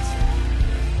debt.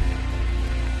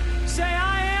 Say,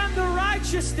 I am the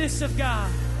righteousness of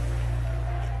God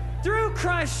through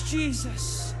Christ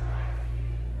Jesus.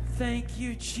 Thank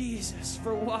you, Jesus,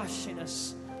 for washing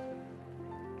us.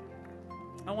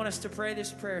 I want us to pray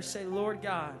this prayer. Say, Lord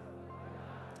God,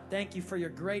 thank you for your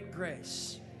great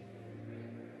grace,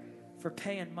 for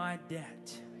paying my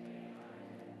debt.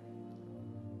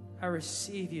 I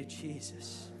receive you,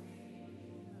 Jesus,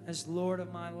 as Lord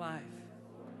of my life.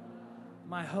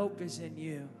 My hope is in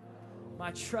you.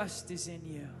 My trust is in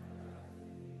you.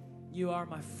 You are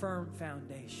my firm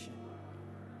foundation.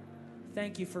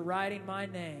 Thank you for writing my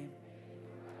name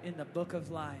in the book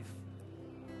of life.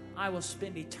 I will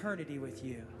spend eternity with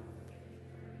you.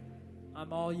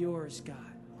 I'm all yours, God.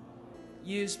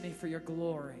 Use me for your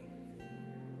glory.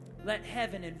 Let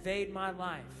heaven invade my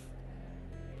life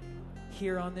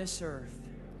here on this earth.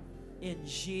 In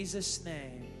Jesus'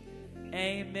 name,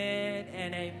 amen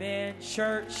and amen.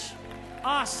 Church,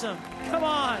 awesome. Come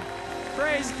on.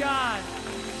 Praise God.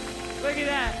 Look at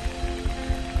that.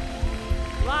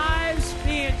 Lives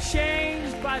being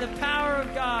changed by the power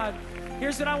of God.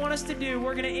 Here's what I want us to do.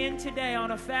 We're going to end today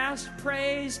on a fast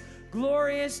praise,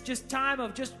 glorious just time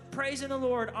of just praising the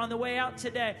Lord on the way out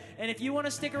today. And if you want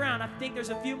to stick around, I think there's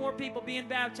a few more people being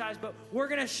baptized, but we're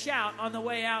going to shout on the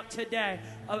way out today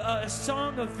a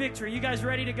song of victory. You guys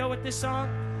ready to go with this song?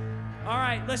 All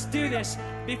right, let's do this.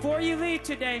 Before you leave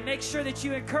today, make sure that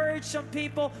you encourage some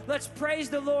people. Let's praise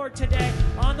the Lord today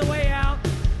on the way out.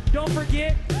 Don't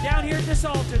forget, down here at this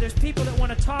altar, there's people that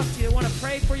want to talk to you, that want to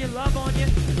pray for you, love on you.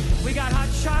 We got hot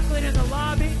chocolate in the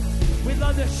lobby. We'd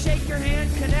love to shake your hand,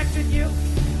 connect with you.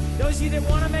 Those of you that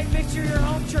want to make Victory your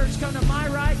home church, come to my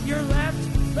right, your left.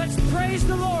 Let's praise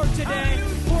the Lord today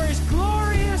for His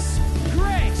glorious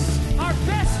grace. Our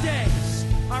best days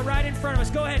are right in front of us.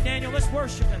 Go ahead, Daniel. Let's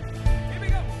worship Him. Here we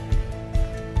go.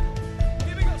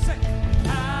 Here we go. Say,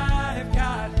 I've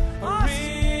got a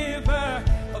river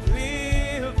of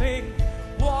living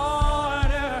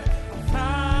water, a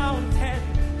fountain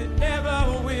that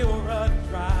never will run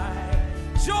dry.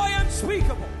 Joy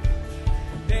unspeakable.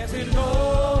 There's an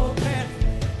open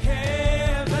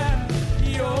heaven.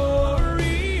 You're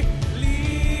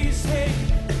releasing.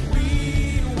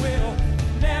 We will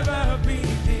never be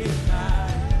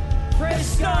denied.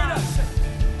 Praise God.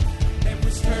 And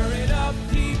we're stirring up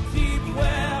deep, deep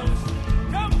wells.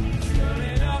 Come on.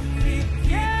 Stirring up deep,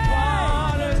 deep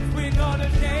waters. We're gonna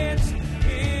dance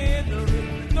in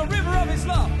the river of His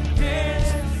love.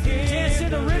 Dance in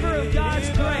the river of God's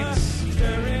grace.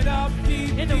 Stirring up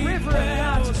deep, In the river of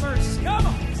God's mercy. Come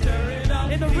on. Stirring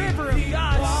up In the river of deep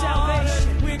God's waters.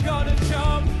 salvation. We're gonna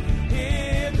jump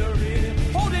in the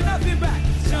river. Holding nothing back.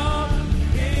 Jump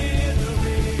in the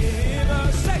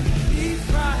river. Say, He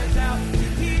cries out.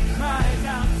 He cries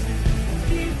out.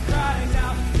 He cries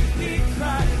out. He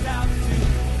cries out.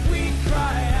 We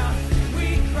cry out. We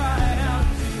cry out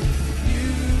to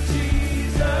you,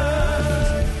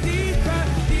 Jesus. He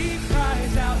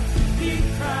cries out. He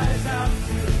cries out.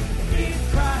 He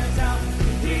cries out.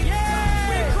 We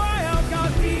cry out,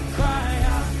 God. We cry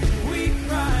out.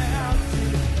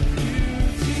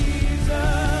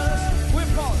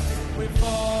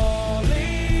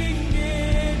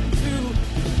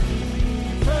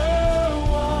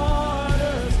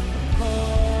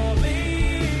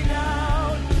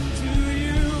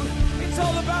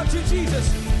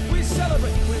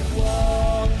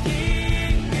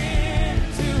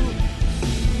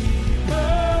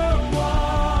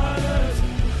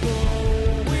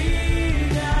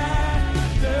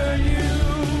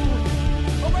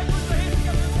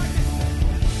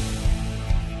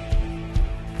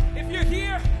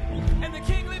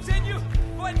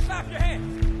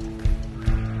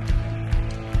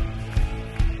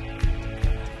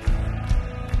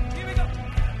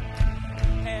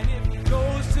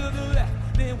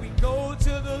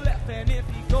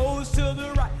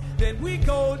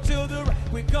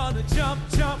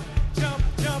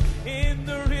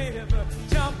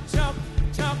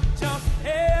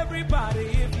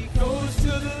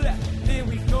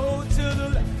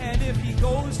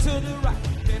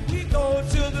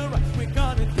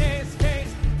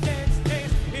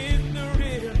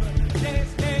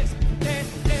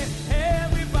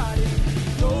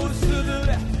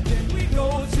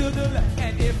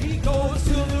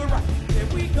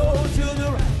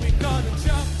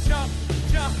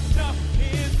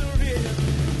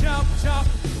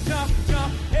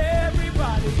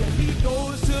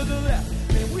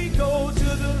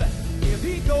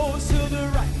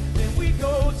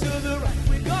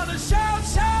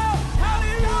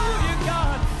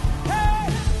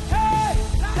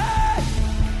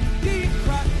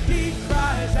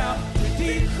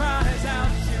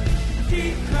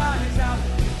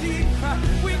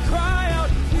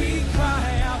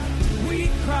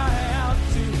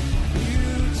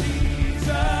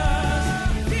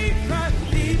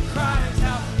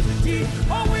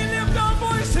 we lift